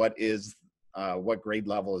what grade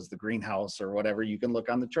level is the greenhouse or whatever, you can look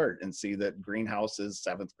on the chart and see that greenhouse is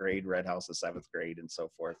 7th grade, red house is 7th grade and so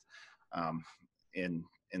forth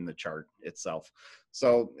in the chart itself.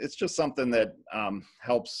 So it's just something that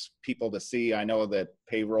helps people to see. I know that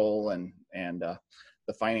payroll and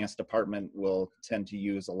the finance department will tend to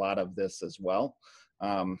use a lot of this as well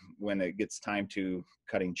when it gets time to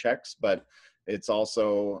cutting checks, but it's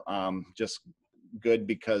also just good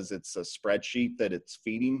because it's a spreadsheet that's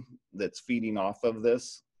feeding off of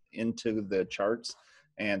this into the charts,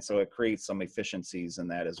 and so it creates some efficiencies in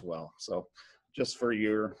that as well. So just for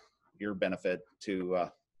your benefit to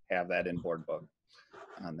have that in board book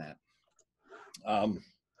on that.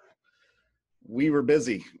 We were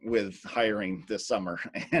busy with hiring this summer,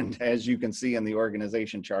 and as you can see in the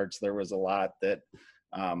organization charts, there was a lot that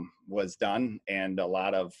was done and a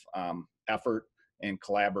lot of effort and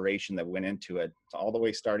collaboration that went into it, all the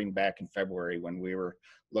way starting back in February when we were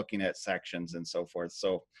looking at sections and so forth.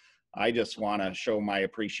 So I just want to show my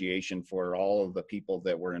appreciation for all of the people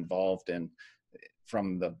that were involved in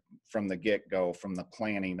from the get-go, from the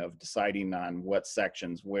planning of deciding on what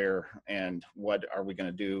sections where and what are we going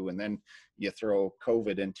to do, and then you throw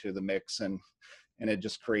COVID into the mix, and it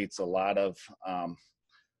just creates a lot of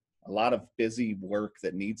busy work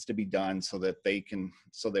that needs to be done so that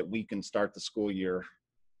we can start the school year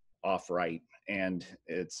off right. And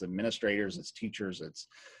it's administrators, it's teachers,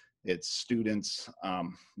 it's students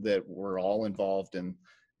that were all involved in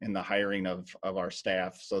the hiring of our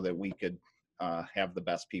staff so that we could have the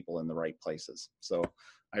best people in the right places. So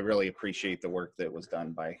I really appreciate the work that was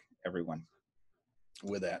done by everyone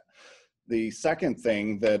with that. The second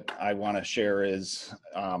thing that I want to share is,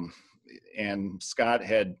 and Scott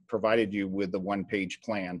had provided you with the one-page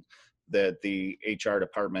plan that the HR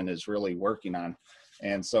department is really working on.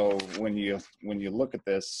 And so when you look at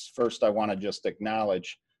this, first I want to just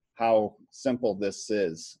acknowledge how simple this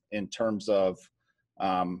is in terms of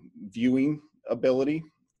viewing ability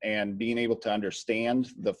and being able to understand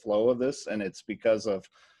the flow of this. And it's because of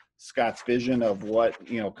Scott's vision of what,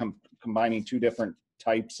 combining two different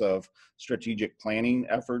types of strategic planning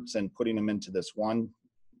efforts and putting them into this one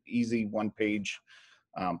easy one-page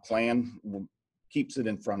plan keeps it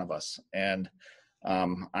in front of us. And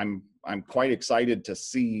I'm quite excited to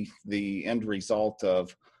see the end result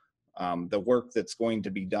of the work that's going to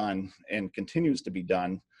be done and continues to be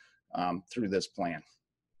done through this plan.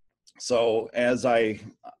 So as I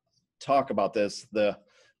talk about this, the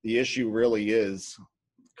issue really is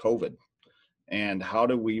COVID, and how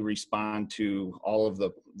do we respond to all of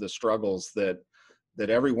the struggles that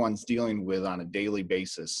everyone's dealing with on a daily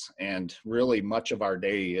basis. And really much of our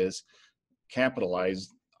day is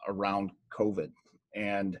capitalized around COVID.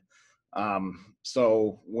 And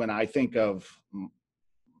so when I think of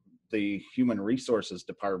the human resources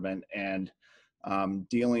department and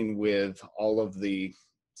dealing with all of the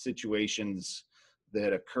situations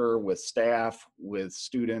that occur with staff, with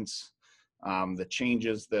students, the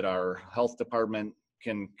changes that our health department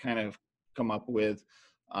can kind of come up with,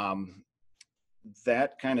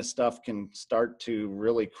 that kind of stuff can start to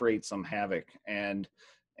really create some havoc and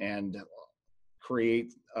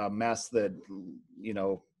create a mess that,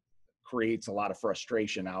 creates a lot of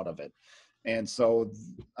frustration out of it. And so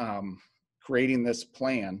creating this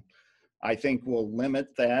plan, I think will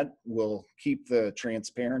limit that, will keep the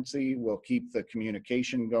transparency, will keep the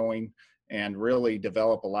communication going, and really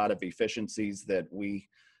develop a lot of efficiencies that we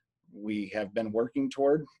have been working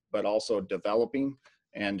toward, but also developing,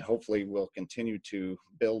 and hopefully will continue to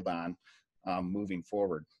build on moving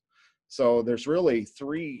forward. So there's really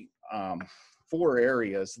four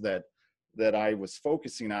areas that I was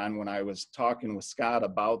focusing on when I was talking with Scott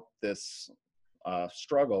about this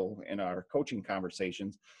struggle in our coaching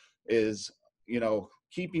conversations is,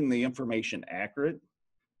 keeping the information accurate,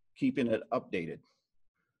 keeping it updated.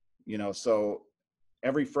 So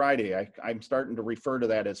every Friday, I'm starting to refer to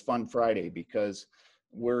that as Fun Friday, because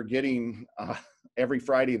we're getting, every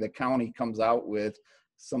Friday the county comes out with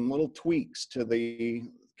some little tweaks to the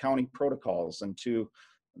county protocols and to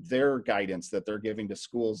their guidance that they're giving to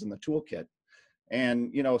schools in the toolkit.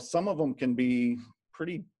 And, some of them can be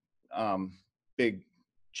pretty big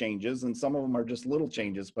changes, and some of them are just little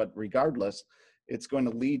changes, but regardless, it's going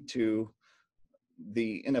to lead to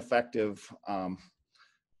the ineffective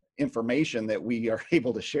information that we are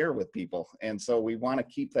able to share with people. And so we want to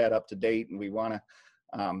keep that up to date, and we want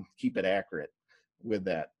to keep it accurate with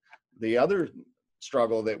that. The other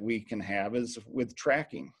struggle that we can have is with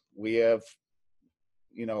tracking. We have,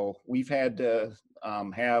 we've had to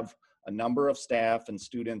have a number of staff and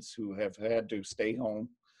students who have had to stay home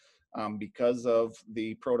because of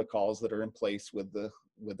the protocols that are in place with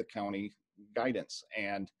the county guidance.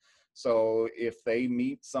 And so if they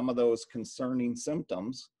meet some of those concerning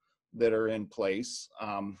symptoms that are in place,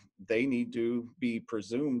 they need to be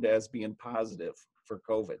presumed as being positive for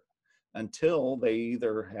COVID until they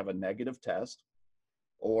either have a negative test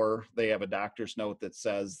or they have a doctor's note that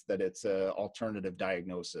says that it's an alternative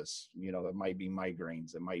diagnosis. It might be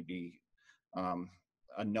migraines, it might be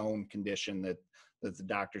a known condition that the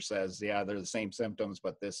doctor says, yeah, they're the same symptoms,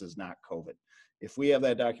 but this is not COVID. If we have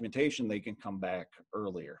that documentation, they can come back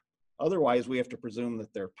earlier. Otherwise, we have to presume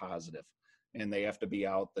that they're positive, and they have to be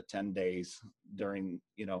out the 10 days during,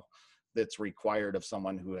 that's required of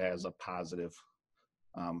someone who has a positive,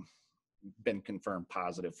 been confirmed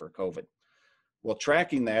positive for COVID. Well,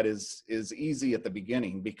 tracking that is easy at the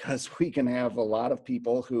beginning, because we can have a lot of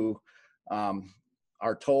people who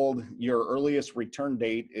are told your earliest return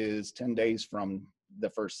date is 10 days from the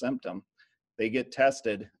first symptom. They get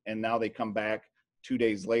tested, and now they come back 2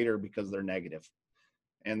 days later because they're negative.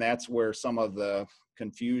 And that's where some of the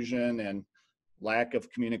confusion and lack of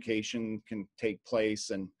communication can take place,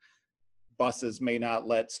 and buses may not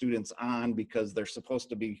let students on because they're supposed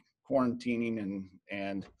to be quarantining,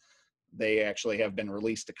 and they actually have been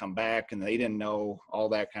released to come back and they didn't know, all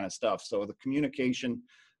that kind of stuff. So the communication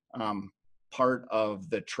part of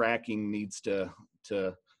the tracking needs to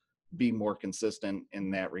be more consistent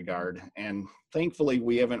in that regard. And thankfully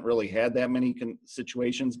we haven't really had that many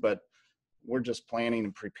situations, but we're just planning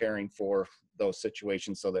and preparing for those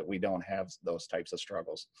situations so that we don't have those types of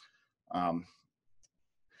struggles.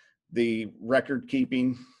 The record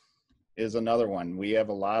keeping is another one. We have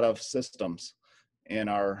a lot of systems at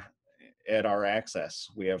our access.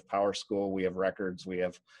 We have PowerSchool, we have records, we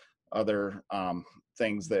have other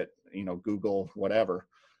things that, Google, whatever.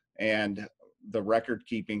 And the record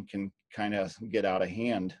keeping can kind of get out of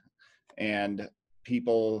hand, and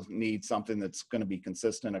people need something that's going to be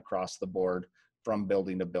consistent across the board from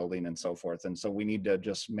building to building and so forth. And so we need to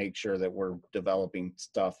just make sure that we're developing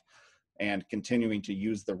stuff and continuing to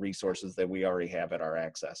use the resources that we already have at our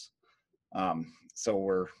access. So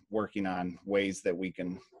we're working on ways that we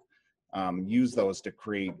can use those to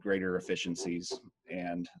create greater efficiencies,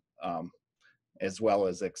 and as well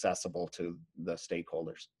as accessible to the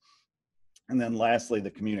stakeholders. And then lastly, the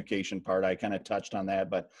communication part, I kind of touched on that,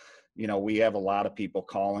 but we have a lot of people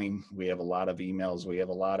calling, we have a lot of emails, we have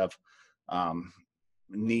a lot of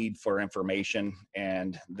need for information,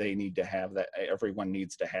 and they need to have that. Everyone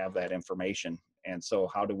needs to have that information. And so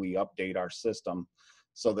how do we update our system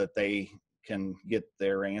so that they can get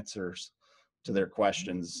their answers to their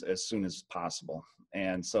questions as soon as possible?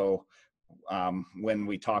 And so when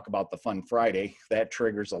we talk about the Fun Friday, that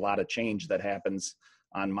triggers a lot of change that happens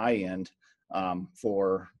on my end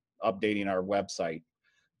for updating our website.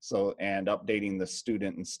 So, and updating the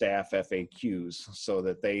student and staff FAQs so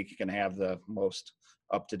that they can have the most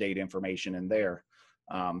up-to-date information in there.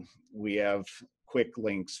 We have quick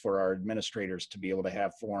links for our administrators to be able to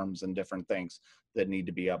have forms and different things that need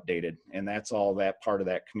to be updated. And that's all that part of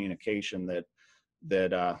that communication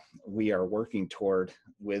that we are working toward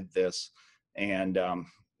with this, and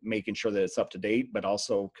making sure that it's up to date, but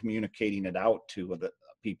also communicating it out to the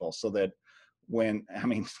people so that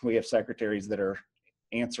we have secretaries that are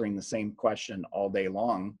answering the same question all day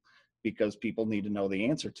long because people need to know the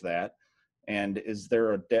answer to that. And is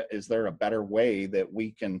there a better way that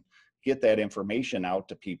we can get that information out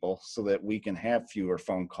to people so that we can have fewer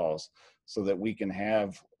phone calls, so that we can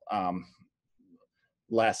have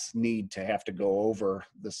less need to have to go over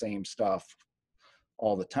the same stuff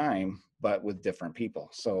all the time, but with different people.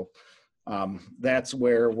 So that's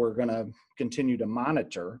where we're going to continue to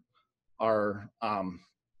monitor our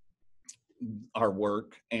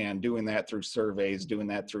work, and doing that through surveys, doing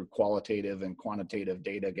that through qualitative and quantitative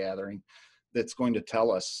data gathering. That's going to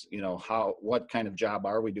tell us, what kind of job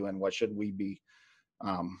are we doing? What should we be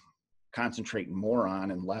concentrating more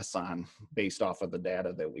on and less on based off of the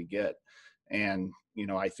data that we get? And,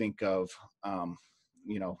 I think of,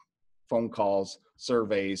 phone calls,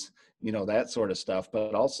 surveys, that sort of stuff,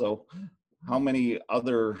 but also how many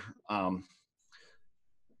other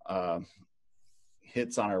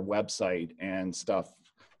hits on our website and stuff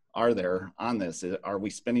are there on this? Are we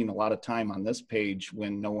spending a lot of time on this page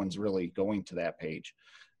when no one's really going to that page?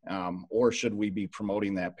 Or should we be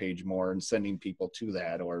promoting that page more and sending people to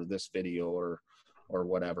that, or this video, or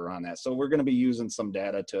whatever on that? So we're going to be using some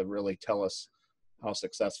data to really tell us how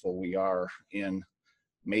successful we are in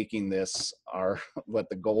making this what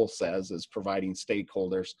the goal says is providing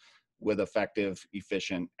stakeholders with effective,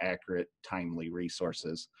 efficient, accurate, timely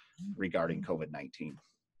resources regarding COVID-19.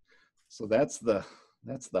 So that's the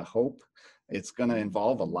hope. It's going to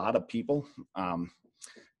involve a lot of people,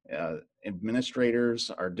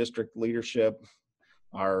 administrators, our district leadership,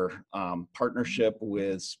 our partnership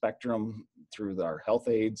with Spectrum through our health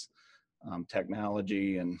aides,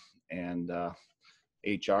 technology, and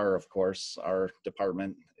HR, of course. Our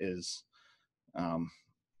department is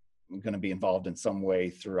going to be involved in some way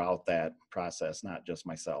throughout that process, not just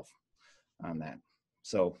myself on that.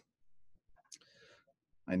 So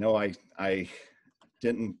I know I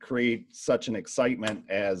didn't create such an excitement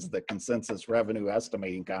as the Consensus Revenue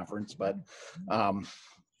Estimating Conference, but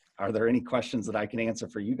are there any questions that I can answer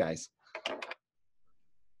for you guys?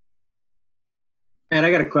 And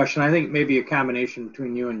I got a question. I think maybe a combination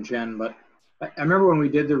between you and Jen, but I remember when we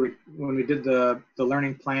did the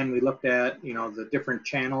learning plan, we looked at, the different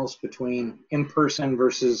channels between in-person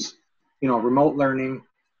versus, remote learning.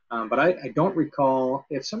 But I don't recall,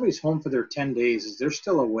 if somebody's home for their 10 days, is there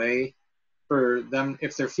still a way for them,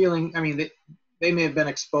 if they're feeling, they may have been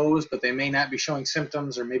exposed, but they may not be showing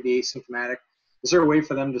symptoms or maybe asymptomatic. is there a way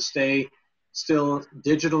for them to stay still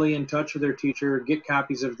digitally in touch with their teacher, get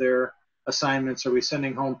copies of their assignments? Are we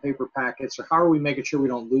sending home paper packets, or how are we making sure we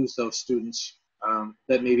don't lose those students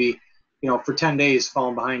that maybe, for 10 days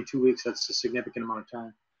falling behind 2 weeks? That's a significant amount of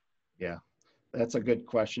time. Yeah, that's a good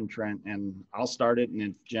question, Trent. And I'll start it.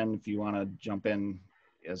 And Jen, if you want to jump in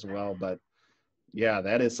as well. But yeah,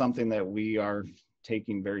 that is something that we are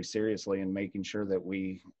taking very seriously and making sure that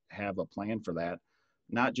we have a plan for that,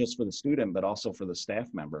 not just for the student, but also for the staff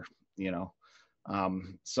member,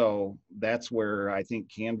 So that's where I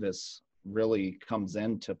think Canvas really comes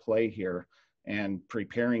into play here, and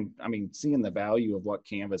seeing the value of what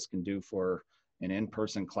Canvas can do for an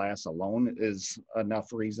in-person class alone is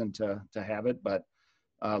enough reason to have it. But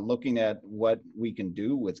looking at what we can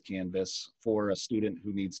do with Canvas for a student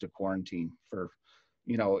who needs to quarantine for,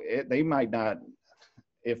 they might not,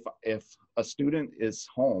 if a student is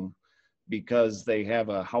home because they have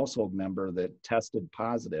a household member that tested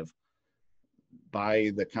positive,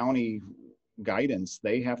 by the county guidance,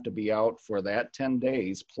 they have to be out for that 10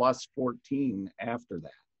 days plus 14 after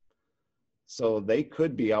that. So they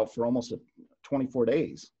could be out for almost 24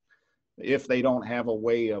 days if they don't have a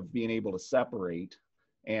way of being able to separate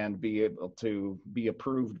and be able to be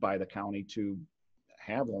approved by the county to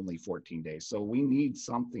have only 14 days. So we need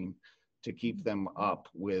something to keep them up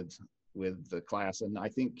with the class. And I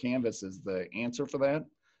think Canvas is the answer for that,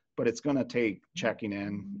 but it's going to take checking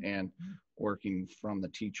in and working from the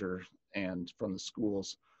teacher and from the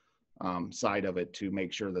schools side of it to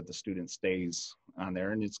make sure that the student stays on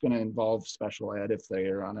there. And it's going to involve special ed if they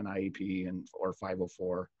are on an IEP or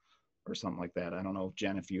 504 or something like that. I don't know,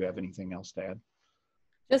 Jen, if you have anything else to add.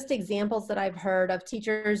 Just examples that I've heard of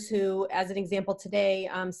teachers who, as an example today,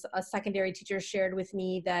 a secondary teacher shared with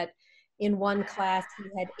me that in one class he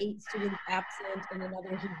had 8 students absent, in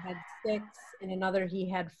another he had 6, in another he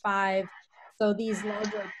had 5. So these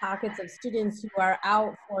larger pockets of students who are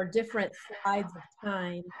out for different slides of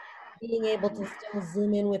time, being able to still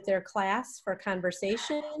zoom in with their class for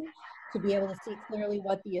conversation, to be able to see clearly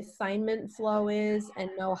what the assignment flow is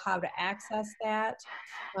and know how to access that.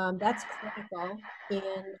 That's critical,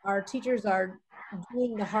 and our teachers are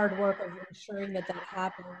doing the hard work of ensuring that that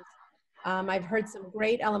happens. I've heard some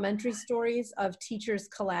great elementary stories of teachers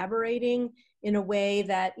collaborating in a way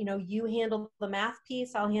that, you handle the math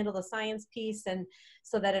piece, I'll handle the science piece, and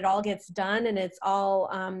so that it all gets done and it's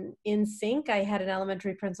all in sync. I had an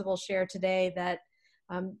elementary principal share today that,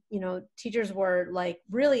 teachers were like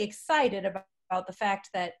really excited about the fact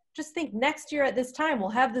that just think next year at this time, we'll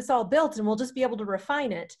have this all built and we'll just be able to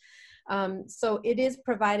refine it. So it is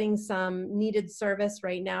providing some needed service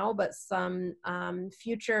right now, but some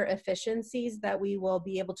future efficiencies that we will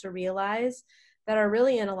be able to realize that are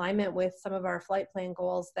really in alignment with some of our flight plan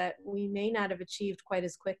goals that we may not have achieved quite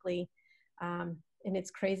as quickly. And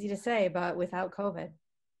it's crazy to say, but without COVID.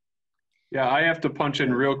 Yeah, I have to punch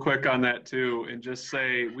in real quick on that too and just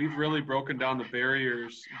say we've really broken down the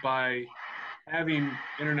barriers by having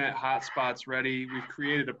internet hotspots ready. We've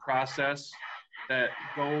created a process that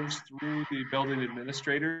goes through the building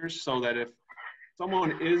administrators so that if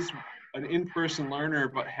someone is an in-person learner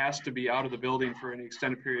but has to be out of the building for an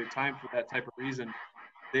extended period of time for that type of reason,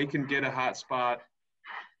 they can get a hotspot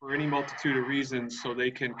for any multitude of reasons so they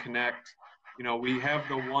can connect. We have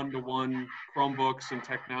the one-to-one Chromebooks and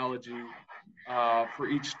technology for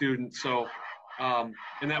each student. So,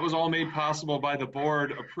 and that was all made possible by the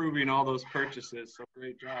board approving all those purchases. So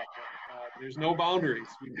great job. There's no boundaries.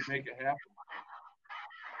 We can make it happen.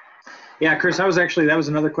 Yeah, Chris, that was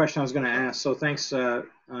another question I was going to ask. So thanks,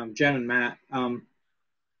 Jen and Matt.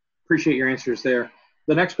 Appreciate your answers there.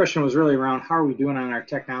 The next question was really around how are we doing on our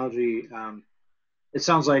technology? It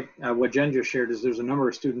sounds like what Jen just shared is there's a number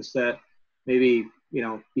of students that maybe,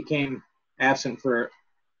 became absent for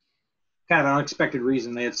kind of an unexpected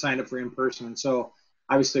reason. They had signed up for in-person. And so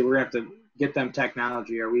obviously we're going to have to get them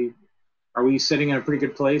technology. Are we sitting in a pretty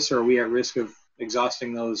good place, or are we at risk of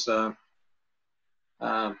exhausting those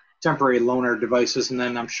temporary loaner devices? And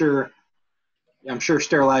then I'm sure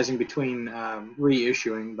sterilizing between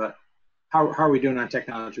reissuing, but how are we doing on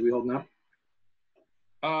technology? Are we holding up?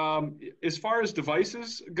 As far as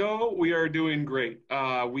devices go, we are doing great.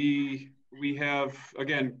 We have,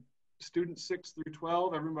 again, students 6 through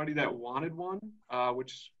 12, everybody that wanted one,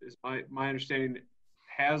 which is my understanding,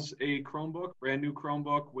 has a Chromebook, brand new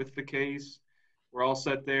Chromebook with the case. We're all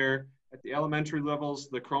set there. At the elementary levels,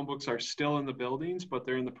 the Chromebooks are still in the buildings, but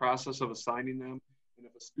they're in the process of assigning them. And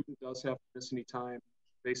if a student does have to miss any time,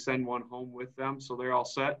 they send one home with them, so they're all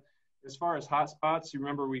set. As far as hotspots, you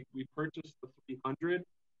remember we purchased the 300.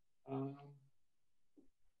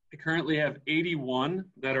 I currently have 81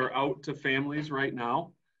 that are out to families right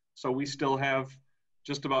now. So we still have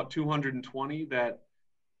just about 220 that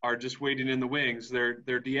are just waiting in the wings. They're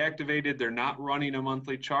deactivated. They're not running a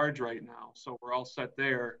monthly charge right now. So we're all set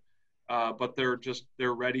there, but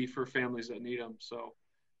they're ready for families that need them. So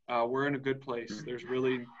we're in a good place. There's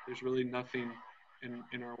really nothing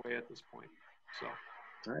in our way at this point. So.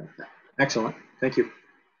 All right. Excellent. Thank you.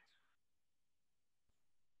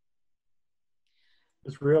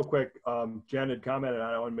 Just real quick, Jen had commented,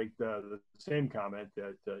 I want to make the same comment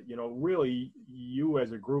that, you know, really you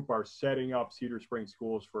as a group are setting up Cedar Springs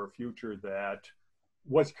schools for a future that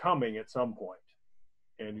was coming at some point.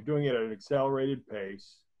 And you're doing it at an accelerated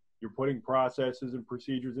pace. You're putting processes and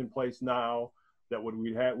procedures in place now that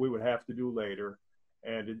we would have to do later.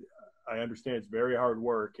 And I understand it's very hard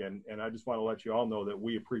work. And I just want to let you all know that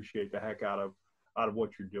we appreciate the heck out of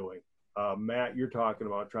what you're doing. Matt, you're talking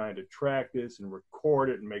about trying to track this and record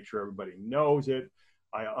it and make sure everybody knows it.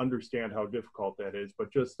 I understand how difficult that is,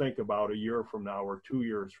 but just think about a year from now or 2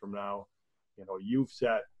 years from now, you know, you've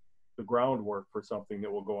set the groundwork for something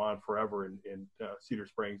that will go on forever in Cedar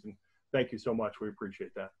Springs. And thank you so much. We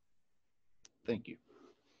appreciate that. Thank you.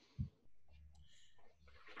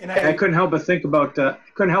 And I couldn't help but think about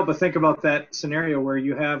that scenario where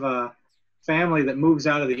you have a family that moves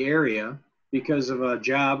out of the area because of a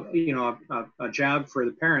job, you know, a job for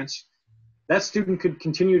the parents. That student could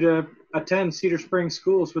continue to attend Cedar Springs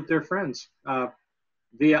schools with their friends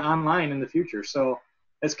via online in the future. So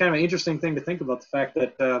that's kind of an interesting thing to think about, the fact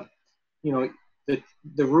that, you know,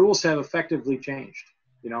 the rules have effectively changed,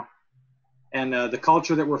 you know, and the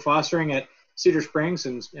culture that we're fostering at Cedar Springs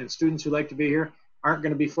and students who like to be here aren't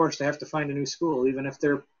going to be forced to have to find a new school, even if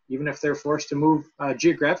they're forced to move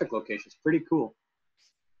geographic locations. Pretty cool.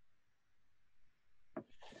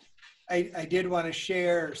 I did want to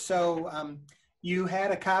share. So you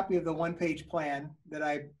had a copy of the one-page plan that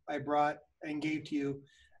I brought and gave to you.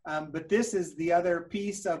 But this is the other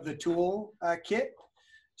piece of the tool kit.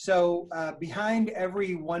 So behind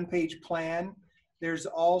every one-page plan, there's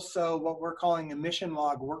also what we're calling a mission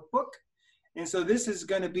log workbook. And so this is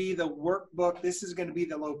going to be the workbook. This is going to be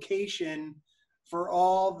the location for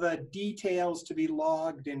all the details to be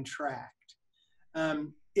logged and tracked.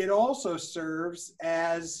 It also serves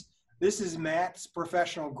as, this is Matt's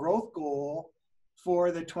professional growth goal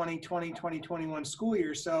for the 2020-2021 school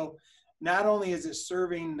year. So not only is it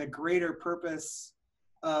serving the greater purpose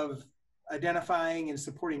of identifying and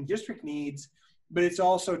supporting district needs, but it's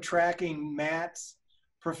also tracking Matt's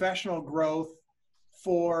professional growth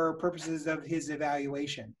for purposes of his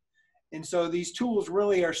evaluation. And so these tools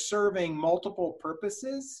really are serving multiple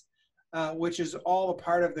purposes, which is all a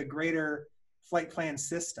part of the greater flight plan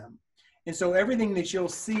system. And so everything that you'll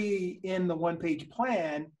see in the one-page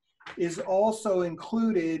plan is also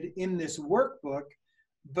included in this workbook,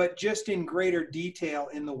 but just in greater detail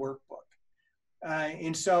in the workbook.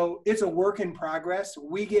 And so it's a work in progress.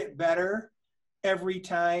 We get better every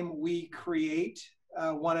time we create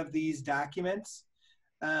one of these documents.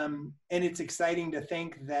 And it's exciting to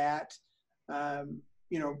think that,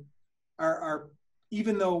 you know,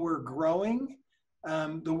 even though we're growing,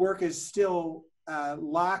 the work is still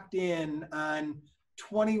locked in on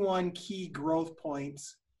 21 key growth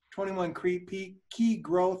points, 21 key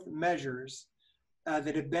growth measures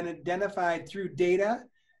that have been identified through data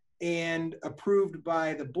and approved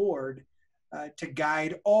by the board to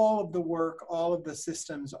guide all of the work, all of the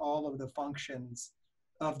systems, all of the functions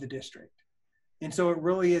of the district. And so it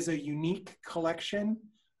really is a unique collection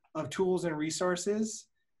of tools and resources.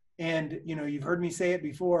 And, you know, you've heard me say it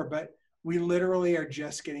before, but we literally are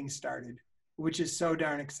just getting started, which is so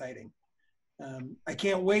darn exciting. I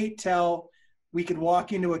can't wait till we could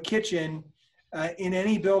walk into a kitchen in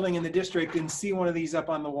any building in the district and see one of these up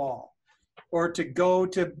on the wall, or to go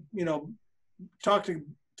to, you know, talk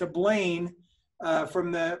to Blaine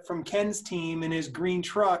from Ken's team in his green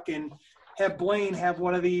truck and have Blaine have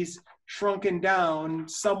one of these shrunken down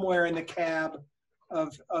somewhere in the cab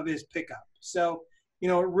of his pickup. So, you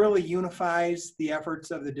know, it really unifies the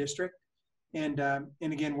efforts of the district. And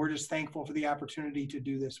again, we're just thankful for the opportunity to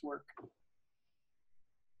do this work.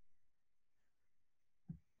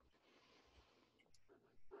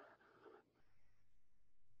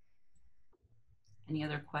 Any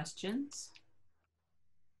other questions?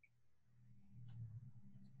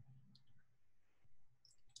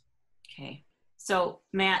 Okay, so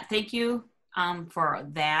Matt, thank you for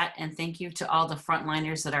that, and thank you to all the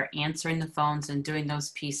frontliners that are answering the phones and doing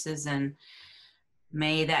those pieces, and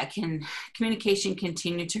may that communication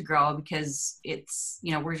continue to grow, because it's,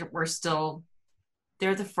 you know, we're still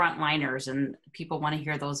they're the frontliners, and people want to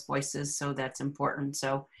hear those voices, so that's important.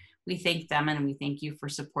 So we thank them, and we thank you for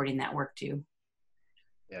supporting that work too.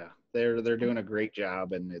 Yeah, they're doing a great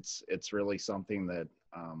job, and it's really something that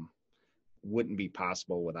wouldn't be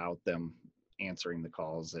possible without them answering the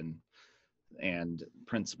calls and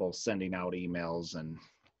principals sending out emails and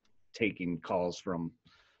taking calls from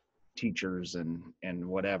teachers and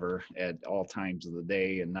whatever at all times of the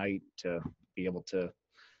day and night to be able to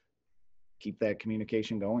keep that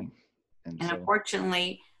communication going. And so,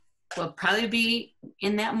 unfortunately, we'll probably be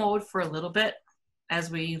in that mode for a little bit as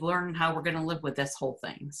we learn how we're going to live with this whole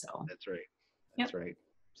thing. So that's right. That's right.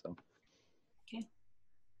 So, okay.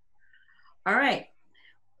 All right.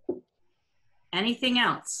 Anything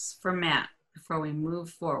else for Matt before we move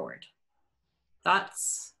forward?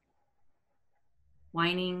 Thoughts?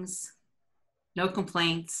 Whinings? No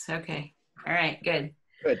complaints? Okay. All right, good.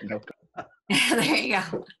 Good. No. There you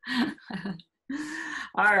go.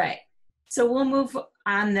 All right. So we'll move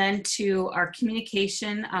on then to our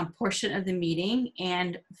communication portion of the meeting.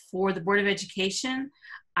 And for the Board of Education,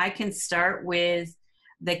 I can start with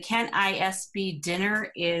the Kent ISB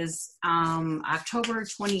dinner is October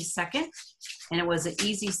 22nd. And it was an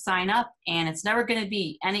easy sign up. And it's never going to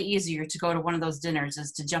be any easier to go to one of those dinners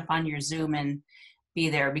as to jump on your Zoom and be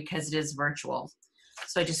there because it is virtual.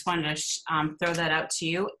 So I just wanted to throw that out to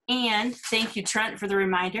you. And thank you, Trent, for the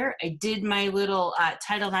reminder. I did my little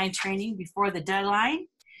Title IX training before the deadline.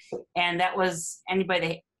 And that was,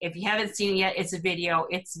 anybody, if you haven't seen it yet, it's a video.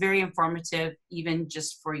 It's very informative, even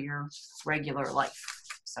just for your regular life.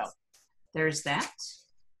 So there's that.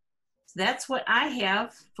 So that's what I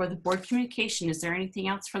have for the board communication. Is there anything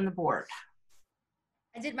else from the board?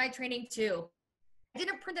 I did my training too. I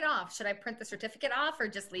didn't print it off. Should I print the certificate off or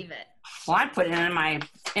just leave it? Well, I put it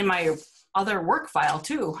in my other work file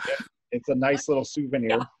too. It's a nice little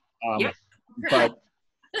souvenir. Yeah. But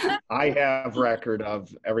I have record of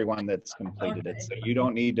everyone that's completed it. So you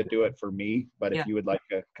don't need to do it for me, but if you would like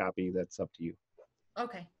a copy, that's up to you.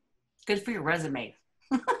 Okay. Good for your resume.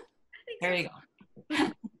 There you go.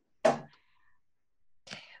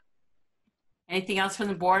 Anything else from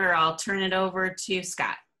the board, or I'll turn it over to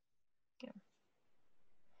Scott.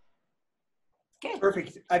 Okay.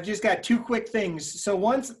 Perfect. I've just got two quick things. So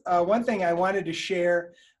one thing I wanted to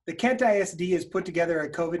share, the Kent ISD has put together a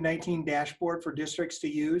COVID-19 dashboard for districts to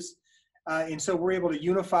use. And so we're able to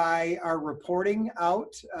unify our reporting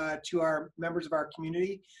out to our members of our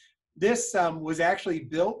community. This was actually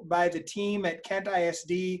built by the team at Kent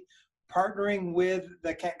ISD, partnering with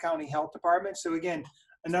the Kent County Health Department. So again,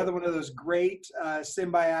 another one of those great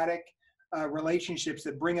symbiotic relationships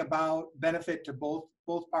that bring about benefit to both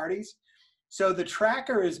parties. So the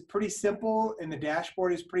tracker is pretty simple and the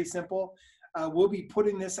dashboard is pretty simple. We'll be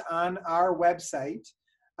putting this on our website.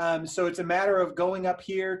 So it's a matter of going up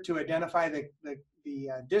here to identify the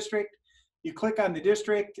district. You click on the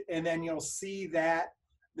district and then you'll see that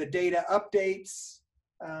the data updates.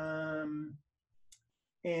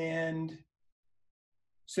 And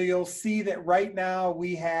so you'll see that right now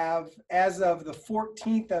we have, as of the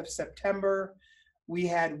 14th of September, we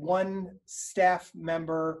had one staff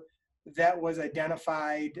member that was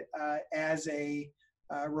identified as a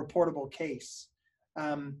reportable case.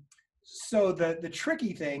 So the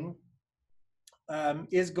tricky thing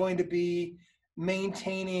is going to be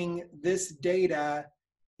maintaining this data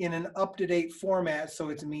in an up-to-date format so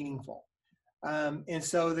it's meaningful. And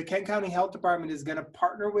so the Kent County Health Department is going to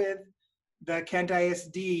partner with the Kent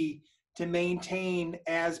ISD to maintain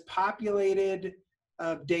as populated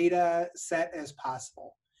of data set as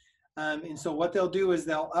possible. And so what they'll do is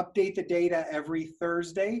they'll update the data every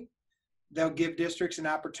Thursday. They'll give districts an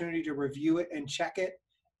opportunity to review it and check it,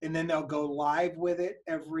 and then they'll go live with it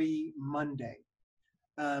every Monday.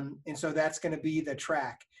 And so that's going to be the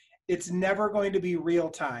track. It's never going to be real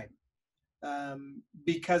time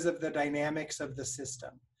because of the dynamics of the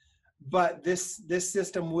system. But this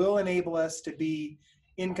system will enable us to be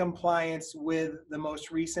in compliance with the most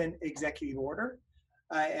recent executive order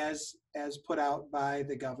as put out by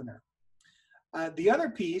the governor. The other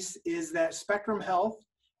piece is that Spectrum Health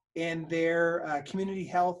and their community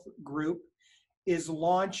health group is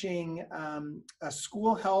launching a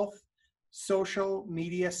school health social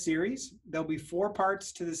media series. There'll be 4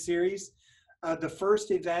 parts to the series. The first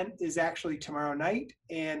event is actually tomorrow night,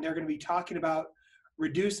 and they're going to be talking about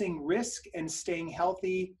reducing risk and staying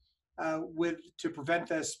healthy to prevent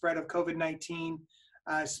the spread of COVID-19,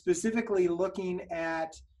 specifically looking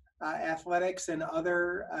at athletics and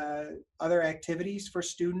other activities for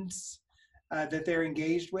students that they're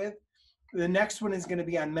engaged with. The next one is going to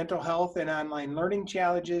be on mental health and online learning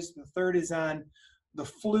challenges. The third is on the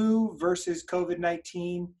flu versus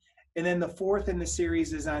COVID-19. And then the fourth in the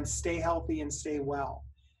series is on stay healthy and stay well.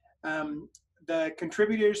 The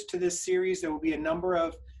contributors to this series, there will be a number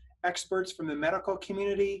of experts from the medical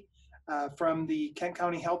community, from the Kent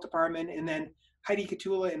County Health Department, and then Heidi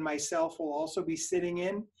Katula and myself will also be sitting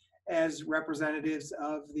in as representatives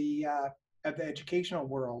of the educational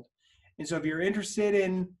world. And so if you're interested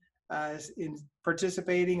in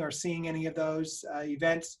participating or seeing any of those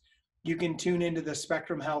events, you can tune into the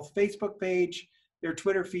Spectrum Health Facebook page, their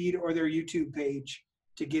Twitter feed, or their YouTube page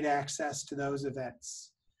to get access to those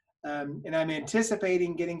events. And I'm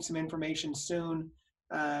anticipating getting some information soon,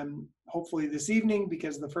 hopefully this evening,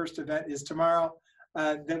 because the first event is tomorrow,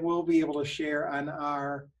 that we'll be able to share on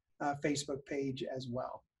our Facebook page as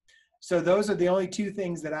well. So those are the only two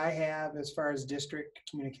things that I have as far as district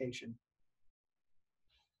communication.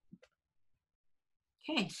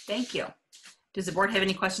 Okay, thank you. Does the board have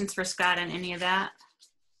any questions for Scott on any of that?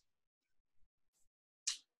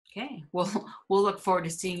 Okay, we'll look forward to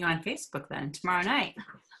seeing you on Facebook then tomorrow night.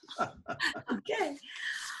 Okay,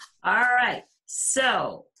 all right.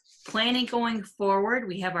 So planning going forward,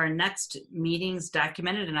 we have our next meetings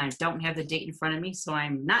documented, and I don't have the date in front of me, so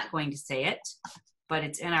I'm not going to say it, but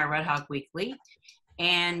it's in our Red Hawk Weekly,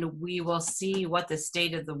 and we will see what the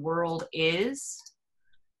state of the world is,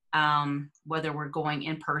 whether we're going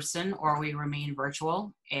in person or we remain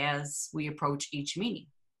virtual as we approach each meeting.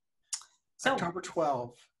 So October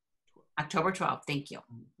 12th. October 12th, thank you.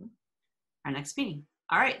 Our next meeting.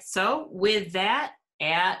 All right, so with that,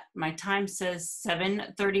 my time says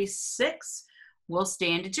 7:36, we'll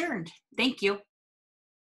stand adjourned. Thank you.